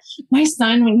 Like my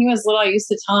son, when he was little, I used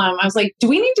to tell him, I was like, do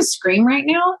we need to scream right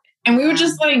now? And we would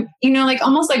just like, like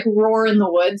almost like roar in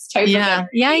the woods type of thing.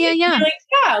 Yeah. Like,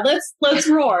 let's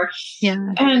roar. Yeah.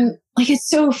 And like, it's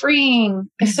so freeing.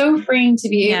 It's so freeing to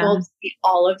be able to be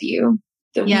all of you.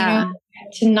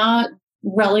 To not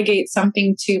relegate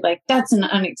something to like, that's an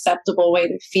unacceptable way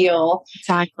to feel.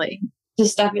 Exactly. To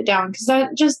step it down. Because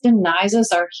that just denies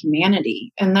us our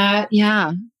humanity. And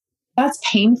that's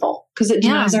painful because it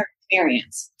denies our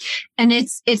experience. And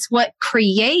it's what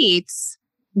creates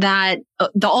that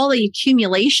all the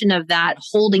accumulation of that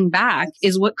holding back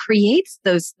is what creates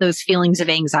those feelings of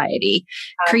anxiety.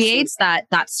 Absolutely. Creates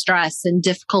that stress and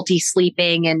difficulty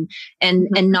sleeping and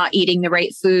not eating the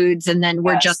right foods, and then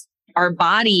we're just, our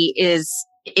body is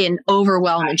in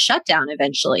overwhelm and shutdown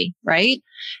eventually, right?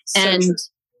 And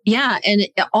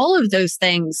all of those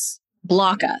things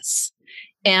block us.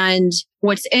 And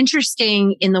what's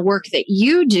interesting in the work that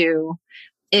you do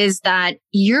is that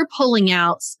you're pulling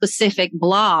out specific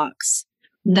blocks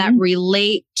that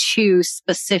relate to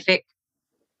specific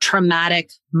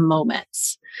traumatic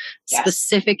moments,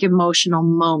 specific emotional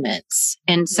moments.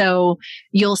 And so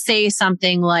you'll say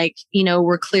something like,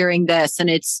 we're clearing this. And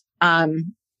it's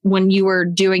when you were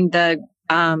doing the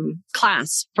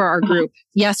class for our group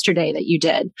yesterday that you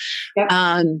did,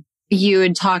 you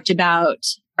had talked about,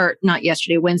 or not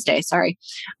yesterday, Wednesday, sorry.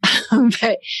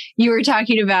 But you were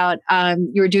talking about,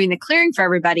 you were doing the clearing for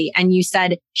everybody and you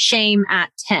said shame at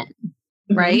 10,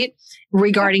 right?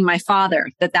 Regarding my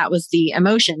father, that was the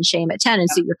emotion, shame at 10. And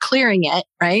so you're clearing it,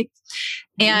 right?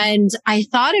 And I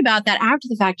thought about that after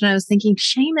the fact and I was thinking,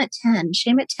 shame at 10,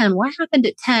 what happened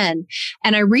at 10?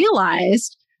 And I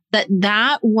realized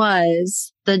that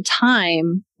was the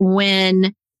time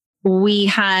when we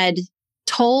had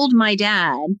told my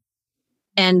dad,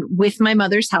 and with my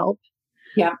mother's help,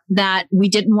 that we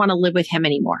didn't want to live with him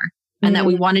anymore and that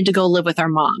we wanted to go live with our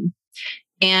mom.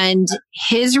 And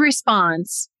his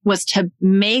response was to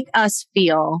make us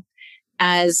feel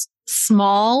as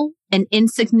small and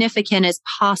insignificant as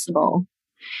possible.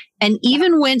 And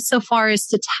even went so far as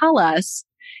to tell us,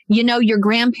 your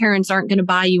grandparents aren't going to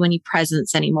buy you any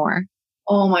presents anymore.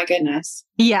 Oh my goodness.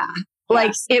 Yeah.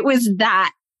 Like it was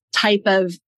that type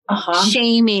of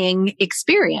shaming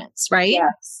experience, right?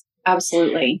 Yes,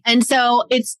 absolutely. And so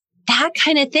it's that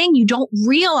kind of thing. You don't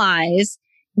realize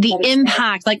the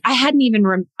impact. Like I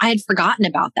had forgotten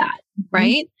about that.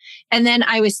 Right. And then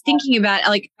I was thinking about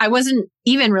I wasn't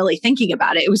even really thinking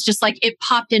about it. It was just like, it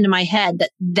popped into my head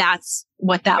that's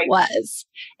what that was.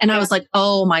 And I was like,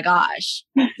 oh my gosh.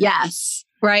 Yes.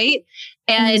 Right.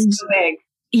 And so big.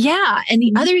 Yeah. And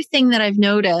the other thing that I've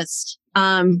noticed,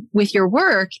 with your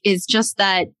work is just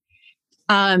that,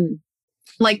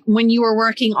 like when you were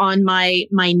working on my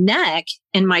neck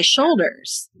and my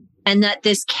shoulders, and that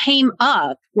this came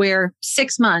up where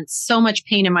 6 months, so much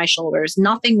pain in my shoulders,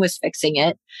 nothing was fixing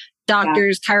it.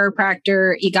 Doctors,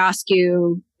 chiropractor,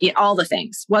 egoscue, all the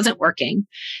things wasn't working.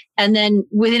 And then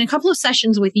within a couple of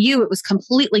sessions with you, it was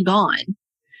completely gone.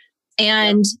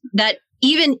 And that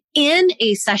even in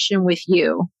a session with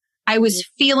you, I was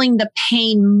feeling the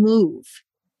pain move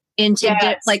into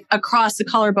like across the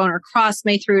collarbone or across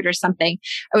my throat or something.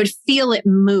 I would feel it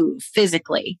move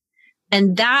physically.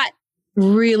 And that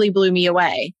really blew me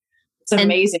away. It's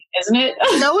amazing, isn't it?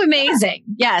 So amazing.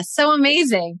 Yes, so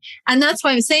amazing. And that's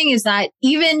what I'm saying is that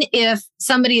even if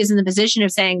somebody is in the position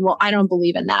of saying, well, I don't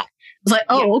believe in that. It's like,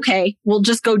 okay, well,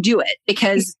 just go do it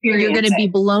because you're going to be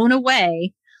blown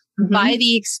away by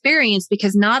the experience,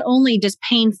 because not only does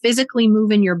pain physically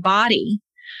move in your body,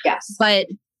 but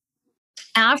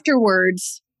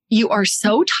afterwards you are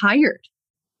so tired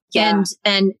and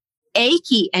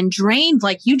achy and drained.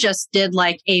 Like you just did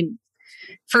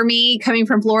for me coming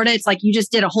from Florida, it's like you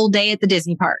just did a whole day at the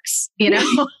Disney parks, you did a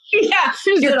whole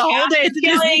day at the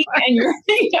Disney parks.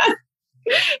 And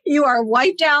you are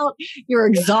wiped out. You're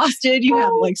exhausted. You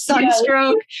have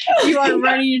sunstroke. You are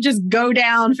ready to just go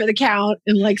down for the count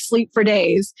and sleep for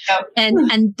days.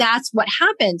 And that's what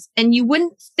happens. And you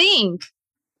wouldn't think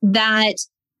that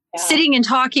sitting and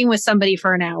talking with somebody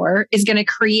for an hour is going to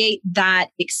create that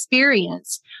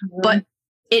experience. But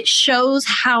it shows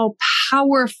how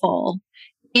powerful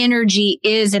energy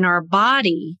is in our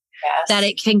body, that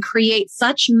it can create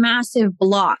such massive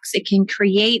blocks. It can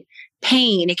create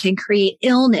pain. It can create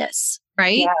illness,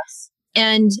 right? Yes.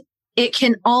 And it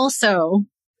can also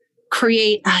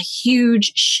create a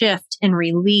huge shift and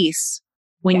release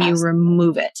when you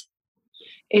remove it.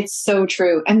 It's so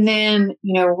true. And then,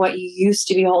 what you used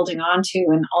to be holding on to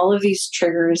and all of these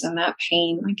triggers and that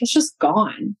pain, like it's just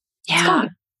gone. Yeah. It's gone.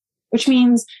 Which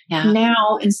means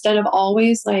now, instead of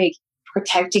always like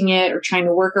protecting it or trying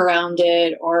to work around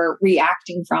it or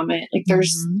reacting from it, like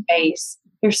there's space.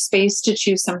 There's space to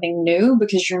choose something new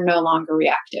because you're no longer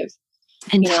reactive.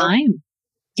 And time.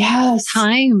 Yes.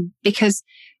 Time. Because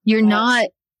you're not,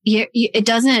 it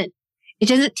doesn't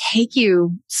take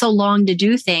you so long to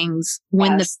do things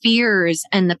when the fears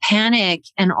and the panic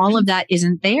and all of that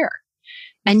isn't there.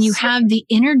 And you have the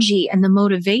energy and the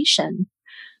motivation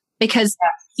because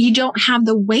you don't have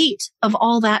the weight of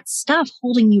all that stuff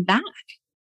holding you back.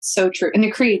 So true. And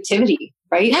the creativity,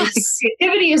 right? Yes. Like the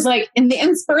creativity is like in the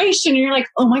inspiration. And you're like,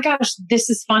 oh my gosh, this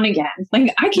is fun again.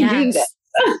 Like I can do this.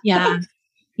 Yeah.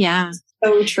 Yeah.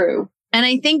 So true. And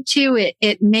I think too,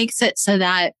 it makes it so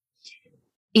that,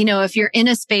 if you're in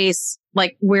a space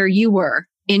like where you were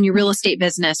in your real estate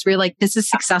business, where you're like, this is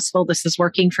successful, this is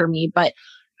working for me, but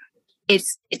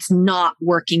it's not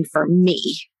working for me,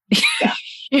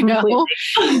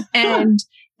 and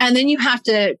then you have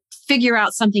to figure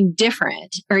out something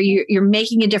different, or you're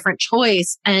making a different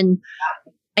choice. And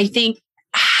I think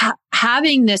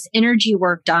having this energy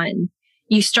work done,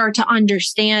 you start to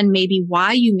understand maybe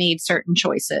why you made certain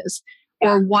choices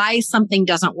or why something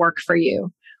doesn't work for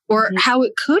you. Or how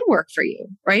it could work for you,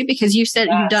 right? Because you said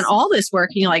you've done all this work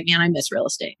and you're like, man, I miss real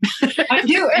estate. I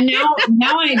do. And now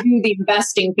I do the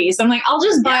investing piece. I'm like, I'll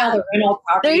just buy all the rental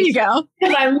properties. There you go.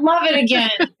 Because I love it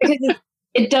again. Because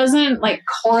it doesn't like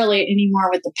correlate anymore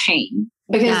with the pain.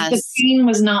 Because the pain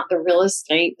was not the real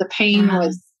estate. The pain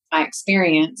was my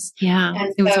experience. Yeah.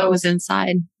 And it was what was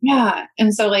inside. Yeah.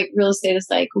 And so like real estate is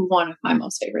like one of my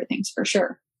most favorite things for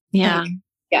sure. Yeah. Like,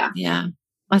 yeah.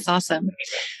 That's awesome.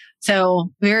 So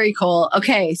very cool.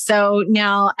 Okay. So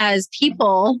now as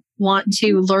people want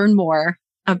to learn more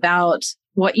about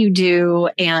what you do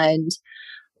and,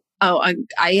 I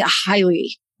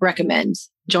highly recommend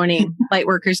joining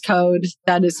Lightworkers Code.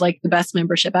 That is like the best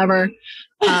membership ever.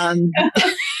 So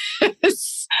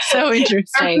interesting.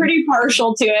 I'm pretty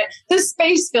partial to it. The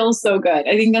space feels so good.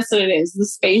 I think that's what it is. The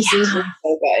space is really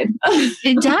so good.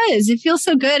 It does. It feels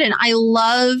so good. And I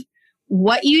love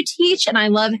what you teach and I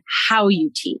love how you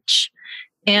teach.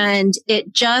 And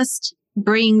it just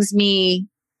brings me,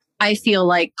 I feel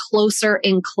like, closer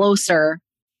and closer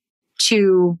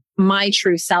to my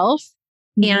true self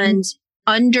and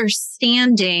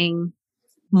understanding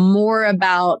more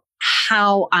about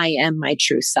how I am my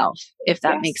true self, if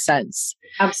that makes sense.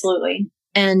 Absolutely.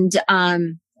 And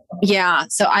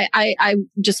so I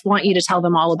just want you to tell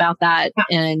them all about that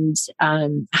and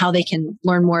how they can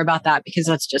learn more about that, because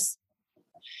that's just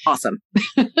awesome.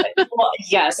 Well,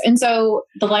 yes. And so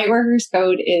the Lightworkers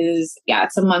Code is,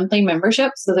 it's a monthly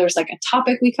membership. So there's like a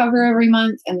topic we cover every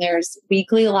month, and there's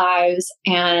weekly lives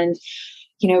and,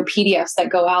 PDFs that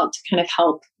go out to kind of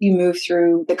help you move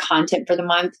through the content for the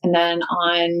month. And then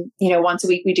on, once a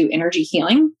week, we do energy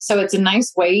healing. So it's a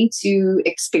nice way to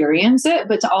experience it,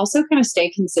 but to also kind of stay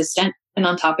consistent and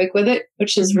on topic with it,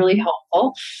 which is really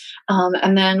helpful.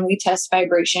 And then we test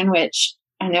vibration, which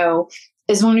I know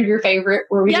is one of your favorite,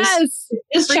 where we just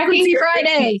Frequency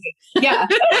Friday. Yeah.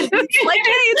 It's like,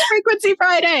 hey, it's Frequency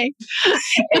Friday.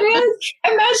 It is.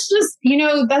 And that's just,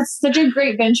 that's such a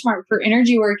great benchmark for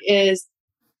energy work is,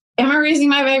 am I raising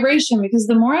my vibration? Because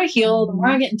the more I heal, the more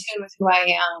I get in tune with who I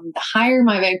am, the higher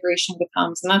my vibration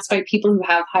becomes. And that's why people who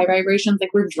have high vibrations,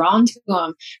 like we're drawn to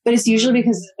them, but it's usually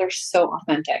because they're so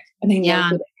authentic and they know who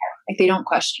they are. Like they don't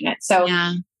question it. So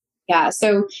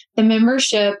so the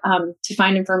membership, to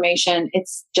find information,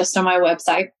 it's just on my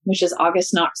website, which is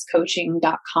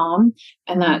augustknoxcoaching.com.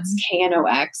 And that's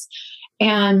KNOX.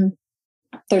 And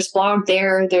there's blog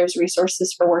there. There's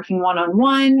resources for working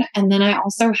one-on-one. And then I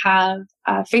also have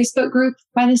a Facebook group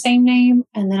by the same name.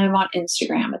 And then I'm on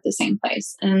Instagram at the same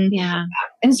place. And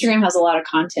Instagram has a lot of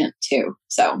content too.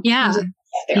 So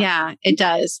it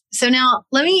does. So now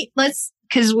let's,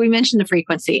 because we mentioned the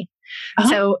frequency.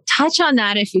 So touch on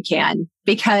that if you can,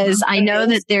 because I know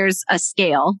that there's a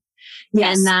scale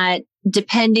and that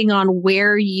depending on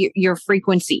where your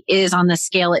frequency is on the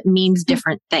scale, it means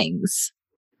different things.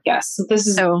 Yes. So this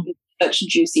is such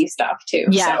juicy stuff too.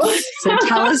 Yes. So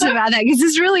tell us about that, because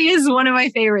this really is one of my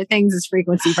favorite things is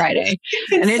Frequency Friday.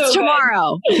 And it's so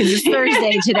tomorrow because it's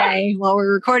Thursday today while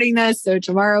we're recording this. So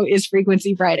tomorrow is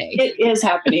Frequency Friday. It is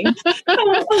happening.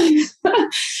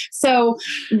 So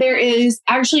there is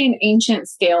actually an ancient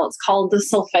scale. It's called the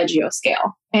solfeggio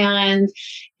scale. And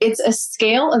it's a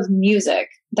scale of music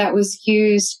that was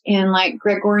used in like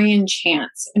Gregorian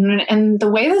chants. And the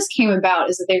way this came about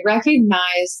is that they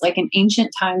recognized like in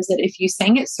ancient times that if you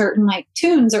sang at certain like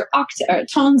tunes or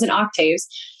tones and octaves,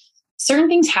 certain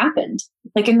things happened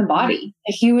like in the body.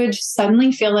 Like you would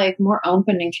suddenly feel like more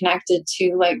open and connected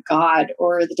to like God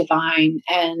or the divine,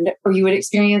 or you would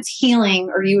experience healing,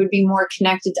 or you would be more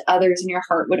connected to others and your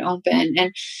heart would open.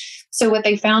 And so what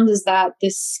they found is that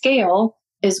this scale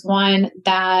is one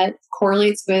that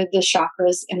correlates with the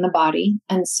chakras in the body.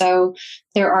 And so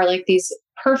there are like these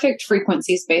perfect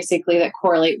frequencies basically that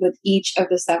correlate with each of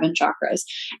the 7 chakras.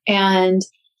 And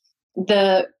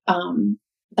the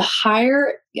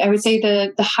higher, I would say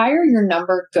the higher your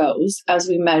number goes as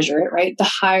we measure it, right? The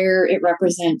higher it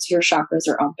represents your chakras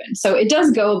are open. So it does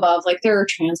go above, like there are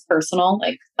transpersonal,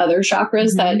 like other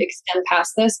chakras that extend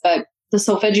past this, but the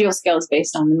solfeggio scale is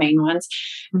based on the main ones.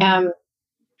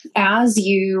 As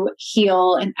you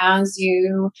heal and as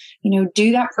you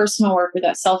do that personal work or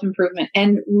that self-improvement,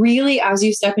 and really as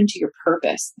you step into your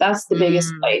purpose, that's the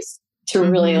biggest place to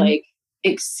really like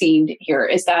exceed here,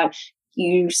 is that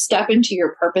you step into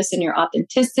your purpose and your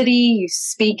authenticity, you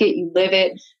speak it, you live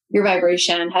it, your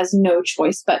vibration has no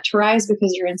choice but to rise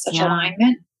because you're in such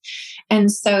alignment.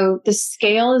 And so the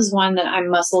scale is one that I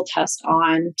muscle test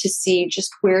on to see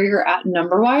just where you're at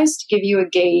number wise, to give you a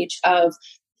gauge of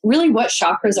really what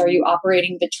chakras are you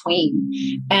operating between.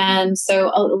 And so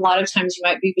a lot of times you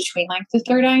might be between like the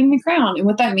third eye and the crown. And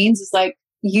what that means is like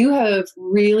you have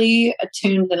really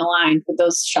attuned and aligned with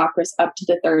those chakras up to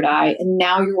the third eye. And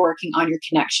now you're working on your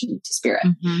connection to spirit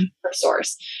or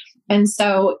source. And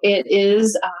so it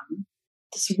is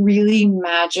this really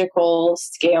magical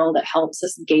scale that helps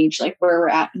us gauge like where we're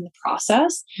at in the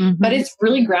process. But it's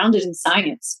really grounded in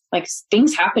science. Like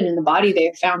things happen in the body, they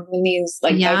have found when these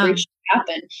like vibrations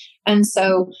happen. And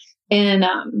so in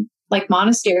like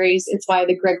monasteries, it's why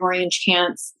the Gregorian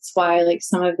chants, it's why like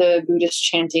some of the Buddhist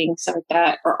chanting, stuff like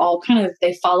that, are all kind of,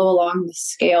 they follow along the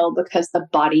scale because the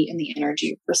body and the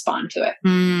energy respond to it.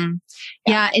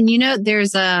 Yeah. And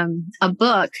there's a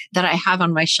book that I have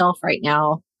on my shelf right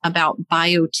now about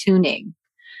biotuning,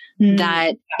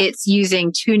 that it's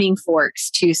using tuning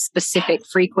forks to specific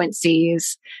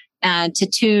frequencies to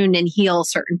tune and heal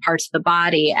certain parts of the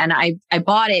body. And I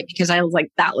bought it because I was like,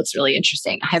 that looks really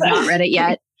interesting. I have not read it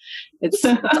yet. It's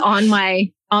on my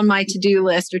to-do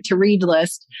list or to read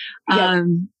list.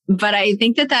 But I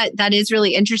think that is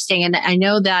really interesting. And I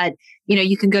know that,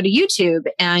 you can go to YouTube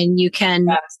and you can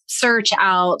search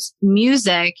out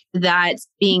music that's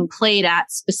being played at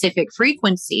specific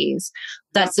frequencies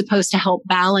that's supposed to help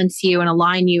balance you and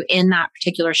align you in that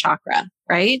particular chakra,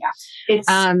 right? Yeah. It's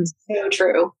so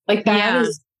true. Like that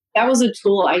was a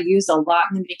tool I used a lot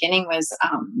in the beginning, was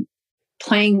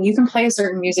you can play a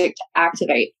certain music to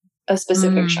activate a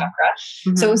specific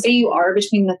chakra. So say you are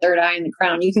between the third eye and the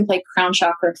crown, you can play crown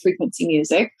chakra frequency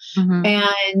music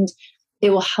and it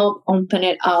will help open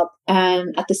it up.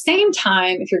 And at the same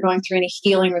time, if you're going through any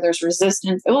healing or there's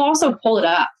resistance, it will also pull it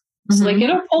up. So like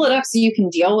it'll pull it up so you can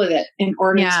deal with it in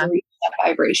order to reach that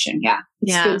vibration.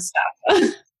 It's good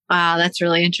stuff. Wow, that's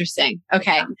really interesting.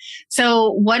 Okay.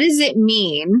 So what does it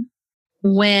mean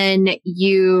when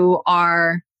you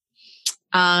are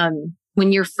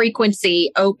when your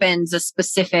frequency opens a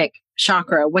specific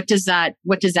chakra? What does that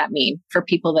mean for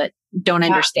people that don't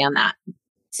understand that?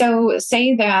 So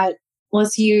say that,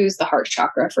 let's use the heart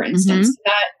chakra, for instance.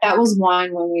 That was one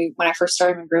when I first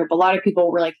started my group, a lot of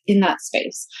people were like in that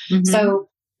space. So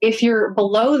if you're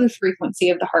below the frequency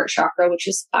of the heart chakra, which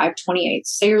is 528,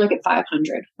 say you're like at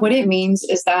 500, what it means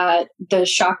is that the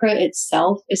chakra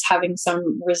itself is having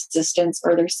some resistance,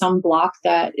 or there's some block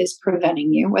that is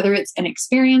preventing you, whether it's an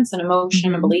experience, an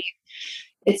emotion, a belief.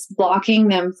 It's blocking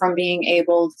them from being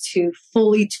able to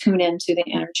fully tune into the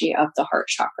energy of the heart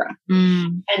chakra.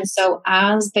 And so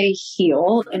as they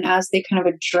heal and as they kind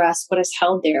of address what is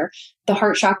held there, the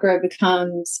heart chakra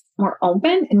becomes more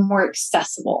open and more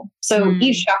accessible. So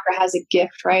each chakra has a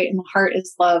gift, right? And the heart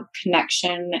is love,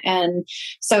 connection. And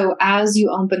so as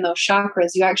you open those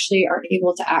chakras, you actually are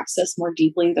able to access more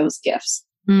deeply those gifts.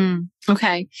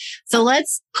 Okay. So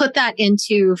let's put that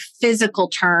into physical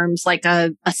terms, like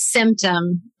a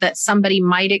symptom that somebody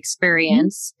might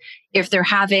experience if they're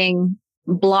having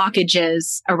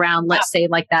blockages around, let's say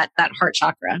like that heart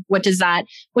chakra. What does that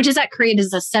create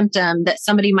as a symptom that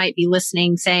somebody might be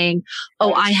listening saying,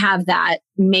 oh, I have that.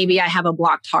 Maybe I have a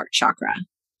blocked heart chakra.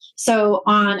 So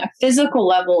on a physical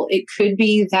level, it could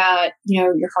be that,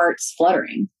 your heart's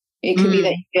fluttering. It could be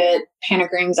that you get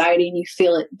panic or anxiety and you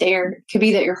feel it there. It could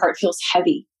be that your heart feels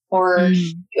heavy, or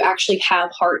you actually have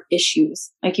heart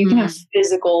issues. Like you can have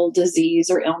physical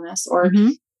disease or illness, or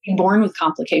be born with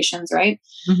complications, right?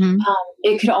 Mm-hmm.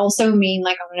 It could also mean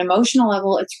like on an emotional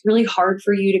level, it's really hard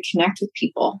for you to connect with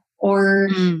people, or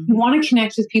you want to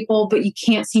connect with people, but you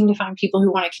can't seem to find people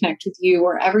who want to connect with you,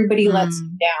 or everybody lets you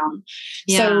down.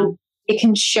 Yeah. So it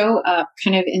can show up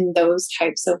kind of in those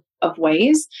types of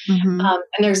ways. Mm-hmm. And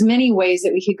there's many ways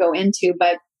that we could go into,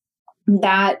 but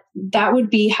that would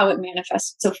be how it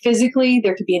manifests. So physically,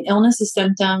 there could be an illness, a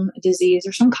symptom, a disease,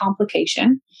 or some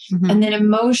complication. Mm-hmm. And then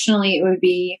emotionally, it would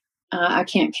be, I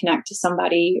can't connect to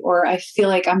somebody, or I feel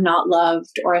like I'm not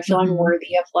loved, or I feel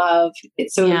unworthy of love.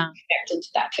 So connect into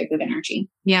that type of energy.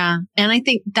 Yeah. And I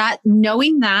think that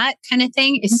knowing that kind of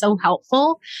thing is so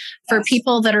helpful for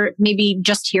people that are maybe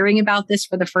just hearing about this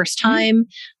for the first time,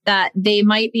 that they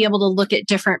might be able to look at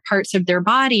different parts of their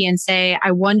body and say,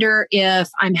 I wonder if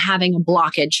I'm having a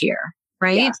blockage here,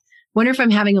 right? Yeah. Wonder if I'm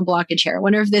having a blockage here.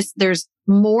 Wonder if there's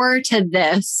more to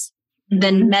this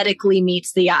than medically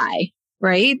meets the eye.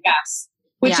 Right? Yes.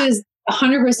 Which is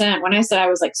 100%. When I said I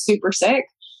was like super sick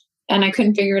and I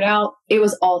couldn't figure it out, it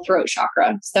was all throat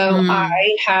chakra. So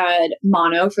I had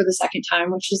mono for the second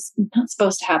time, which is not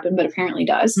supposed to happen, but apparently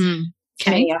does.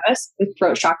 Many of us with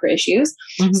throat chakra issues.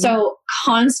 So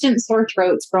constant sore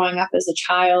throats growing up as a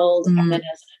child and then as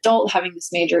an adult having this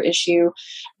major issue.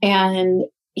 And,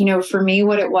 you know, for me,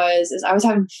 what it was is I was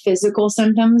having physical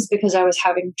symptoms because I was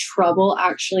having trouble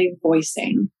actually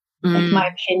voicing like my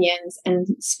opinions and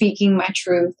speaking my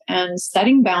truth and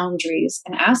setting boundaries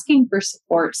and asking for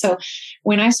support. So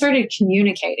when I started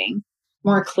communicating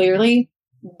more clearly,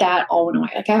 that all went away.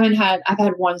 Like I've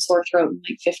had one sore throat in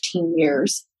like 15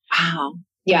 years. Wow.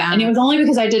 Yeah. And it was only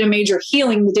because I did a major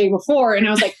healing the day before and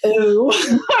I was like, oh,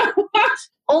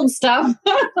 old stuff.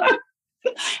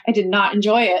 I did not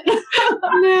enjoy it.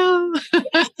 No.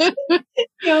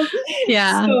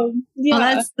 Yeah. So,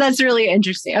 well, that's really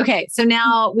interesting. Okay. So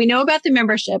now we know about the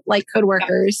membership, like Code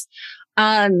Workers.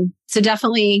 So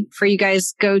definitely for you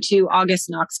guys, go to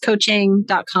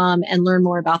augustknoxcoaching.com and learn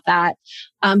more about that.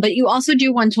 But you also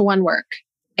do one-to-one work.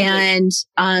 And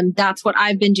that's what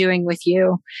I've been doing with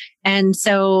you. And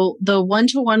so the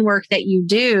one-to-one work that you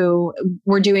do,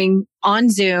 we're doing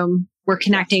on Zoom. We're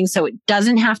connecting, so it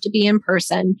doesn't have to be in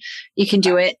person. You can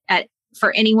do it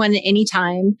for anyone at any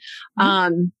time.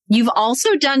 You've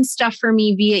also done stuff for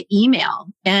me via email.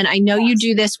 And I know you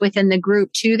do this within the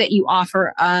group too, that you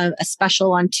offer a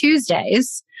special on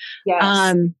Tuesdays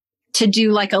to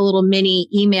do like a little mini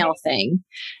email thing.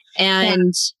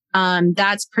 And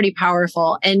that's pretty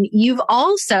powerful. And you've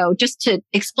also, just to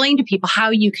explain to people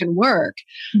how you can work,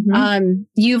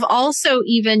 you've also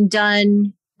even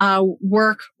done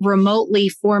work remotely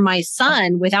for my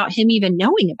son without him even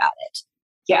knowing about it.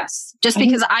 Yes. Just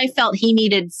because I felt he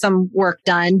needed some work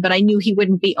done, but I knew he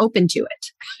wouldn't be open to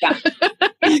it. Yeah.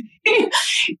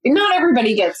 Not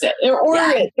everybody gets it.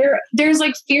 There's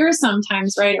like fear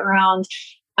sometimes, right, around,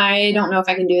 I don't know if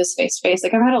I can do this face to face.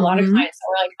 Like I've had a lot of clients that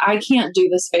were like, I can't do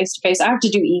this face to face. I have to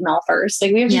do email first.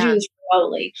 Like we have to do this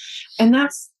remotely. And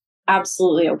that's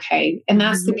absolutely okay. And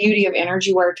that's the beauty of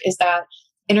energy work, is that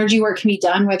energy work can be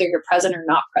done whether you're present or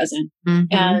not present.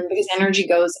 And because energy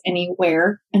goes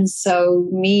anywhere. And so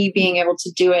me being able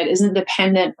to do it isn't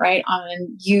dependent, right,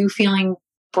 on you feeling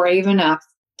brave enough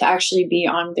to actually be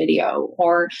on video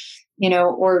or, you know,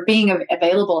 or being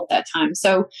available at that time.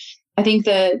 So I think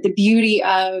the beauty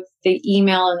of the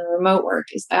email and the remote work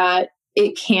is that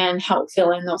it can help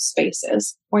fill in those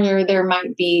spaces where there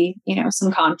might be, you know,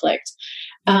 some conflict.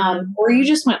 Or you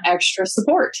just want extra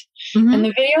support. And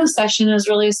the video session is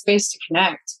really a space to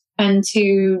connect and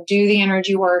to do the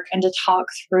energy work and to talk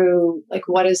through like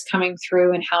what is coming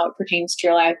through and how it pertains to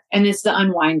your life. And it's the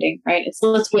unwinding, right? It's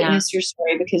let's witness your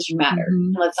story because you matter.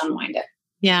 Let's unwind it.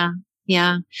 Yeah.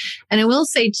 Yeah. And I will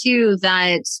say too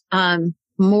that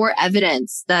more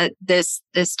evidence that this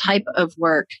type of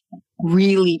work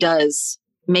really does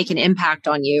make an impact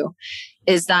on you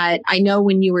is that I know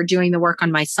when you were doing the work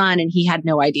on my son and he had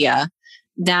no idea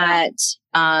that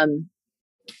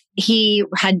he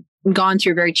had gone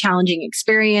through a very challenging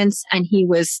experience and he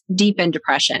was deep in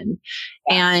depression.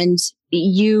 And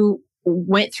you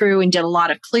went through and did a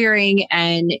lot of clearing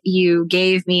and you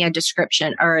gave me a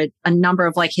description or a number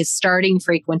of like his starting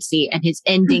frequency and his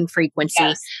ending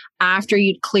frequency after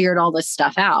you'd cleared all this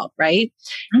stuff out. Right.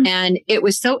 And it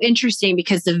was so interesting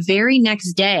because the very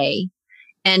next day,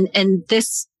 and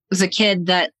this was a kid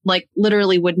that like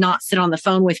literally would not sit on the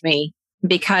phone with me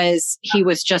because he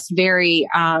was just very,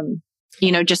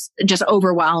 just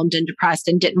overwhelmed and depressed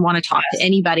and didn't want to talk to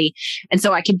anybody. And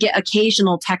so I could get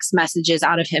occasional text messages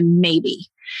out of him, maybe.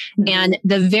 And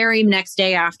the very next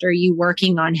day after you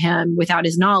working on him without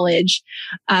his knowledge,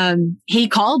 he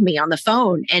called me on the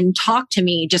phone and talked to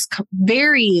me just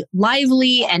very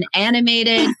lively and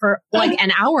animated for like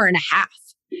an hour and a half.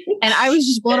 And I was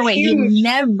just blown away. He'd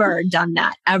never done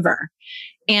that ever.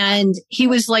 And he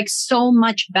was like so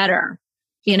much better,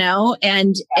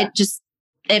 and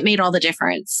it made all the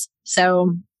difference.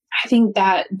 So I think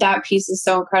that piece is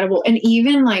so incredible. And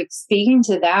even like speaking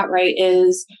to that, right,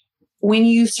 is when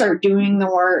you start doing the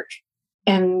work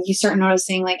and you start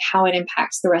noticing like how it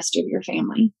impacts the rest of your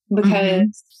family,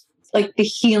 because like the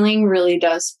healing really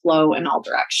does flow in all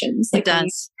directions. Like it does. When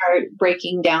you start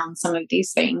breaking down some of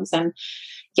these things, and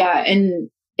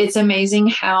it's amazing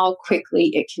how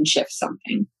quickly it can shift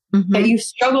something that you've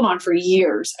struggled on for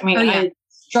years. I mean, I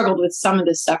struggled with some of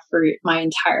this stuff for my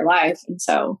entire life. And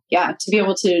so, to be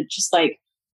able to just like,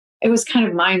 it was kind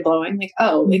of mind blowing. Like,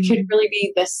 it could really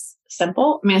be this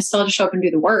simple. I mean, I still had to show up and do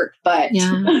the work, but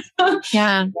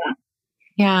yeah.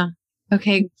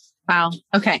 Okay. Wow.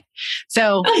 Okay.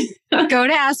 So go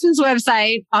to Aspen's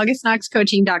website,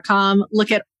 augustknoxcoaching.com,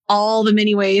 look at all the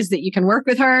many ways that you can work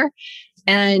with her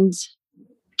and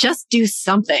just do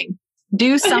something.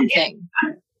 Do something.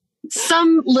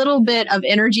 Some little bit of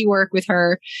energy work with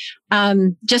her,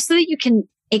 just so that you can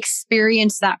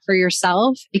experience that for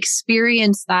yourself,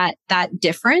 experience that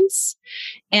difference.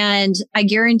 And I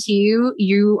guarantee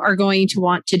you are going to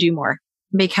want to do more,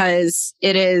 because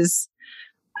it is,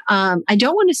 I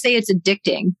don't want to say it's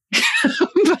addicting,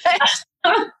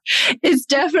 but it's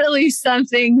definitely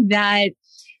something that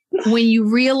when you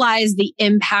realize the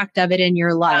impact of it in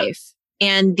your life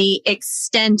and the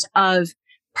extent of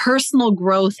personal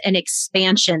growth and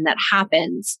expansion that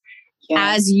happens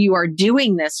as you are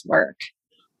doing this work,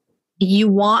 you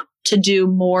want to do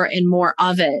more and more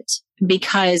of it,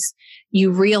 because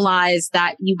you realize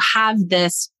that you have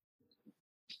this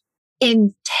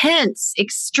intense,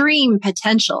 extreme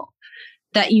potential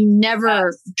that you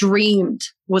never dreamed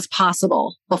was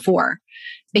possible before,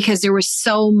 because there was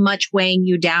so much weighing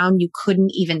you down, you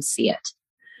couldn't even see it.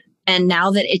 And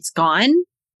now that it's gone,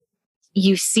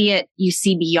 you see it, you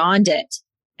see beyond it,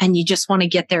 and you just want to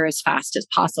get there as fast as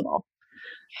possible.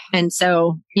 And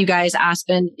so you guys,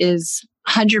 Aspen is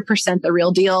 100% the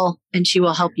real deal, and she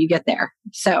will help you get there.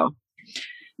 So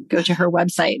go to her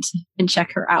website and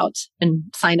check her out and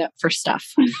sign up for stuff.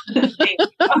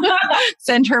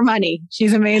 Send her money.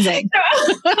 She's amazing.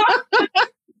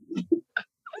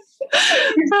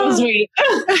 You're so sweet.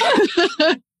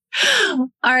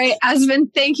 All right,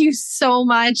 Aspen, thank you so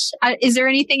much. Is there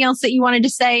anything else that you wanted to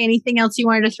say? Anything else you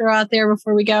wanted to throw out there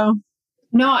before we go?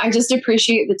 No, I just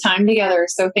appreciate the time together.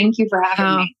 So thank you for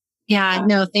having me. Yeah,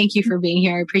 no, thank you for being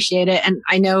here. I appreciate it. And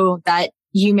I know that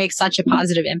you make such a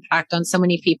positive impact on so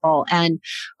many people. And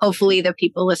hopefully the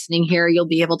people listening here, you'll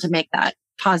be able to make that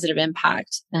positive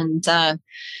impact and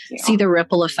see the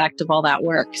ripple effect of all that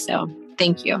work. So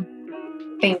thank you.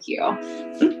 Thank you.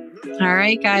 All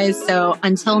right, guys. So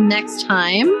until next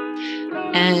time,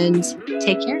 and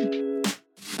take care.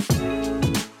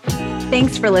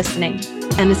 Thanks for listening.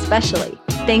 And especially,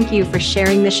 thank you for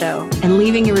sharing the show and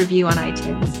leaving a review on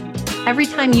iTunes. Every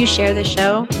time you share the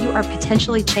show, you are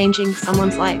potentially changing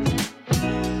someone's life.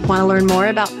 Want to learn more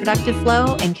about Productive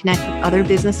Flow and connect with other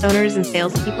business owners and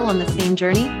salespeople on the same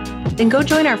journey? Then go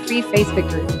join our free Facebook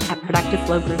group at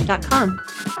productiveflowgroup.com.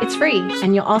 It's free,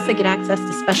 and you'll also get access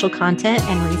to special content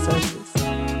and resources.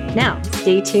 Now,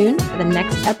 stay tuned for the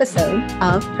next episode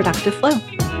of Productive Flow.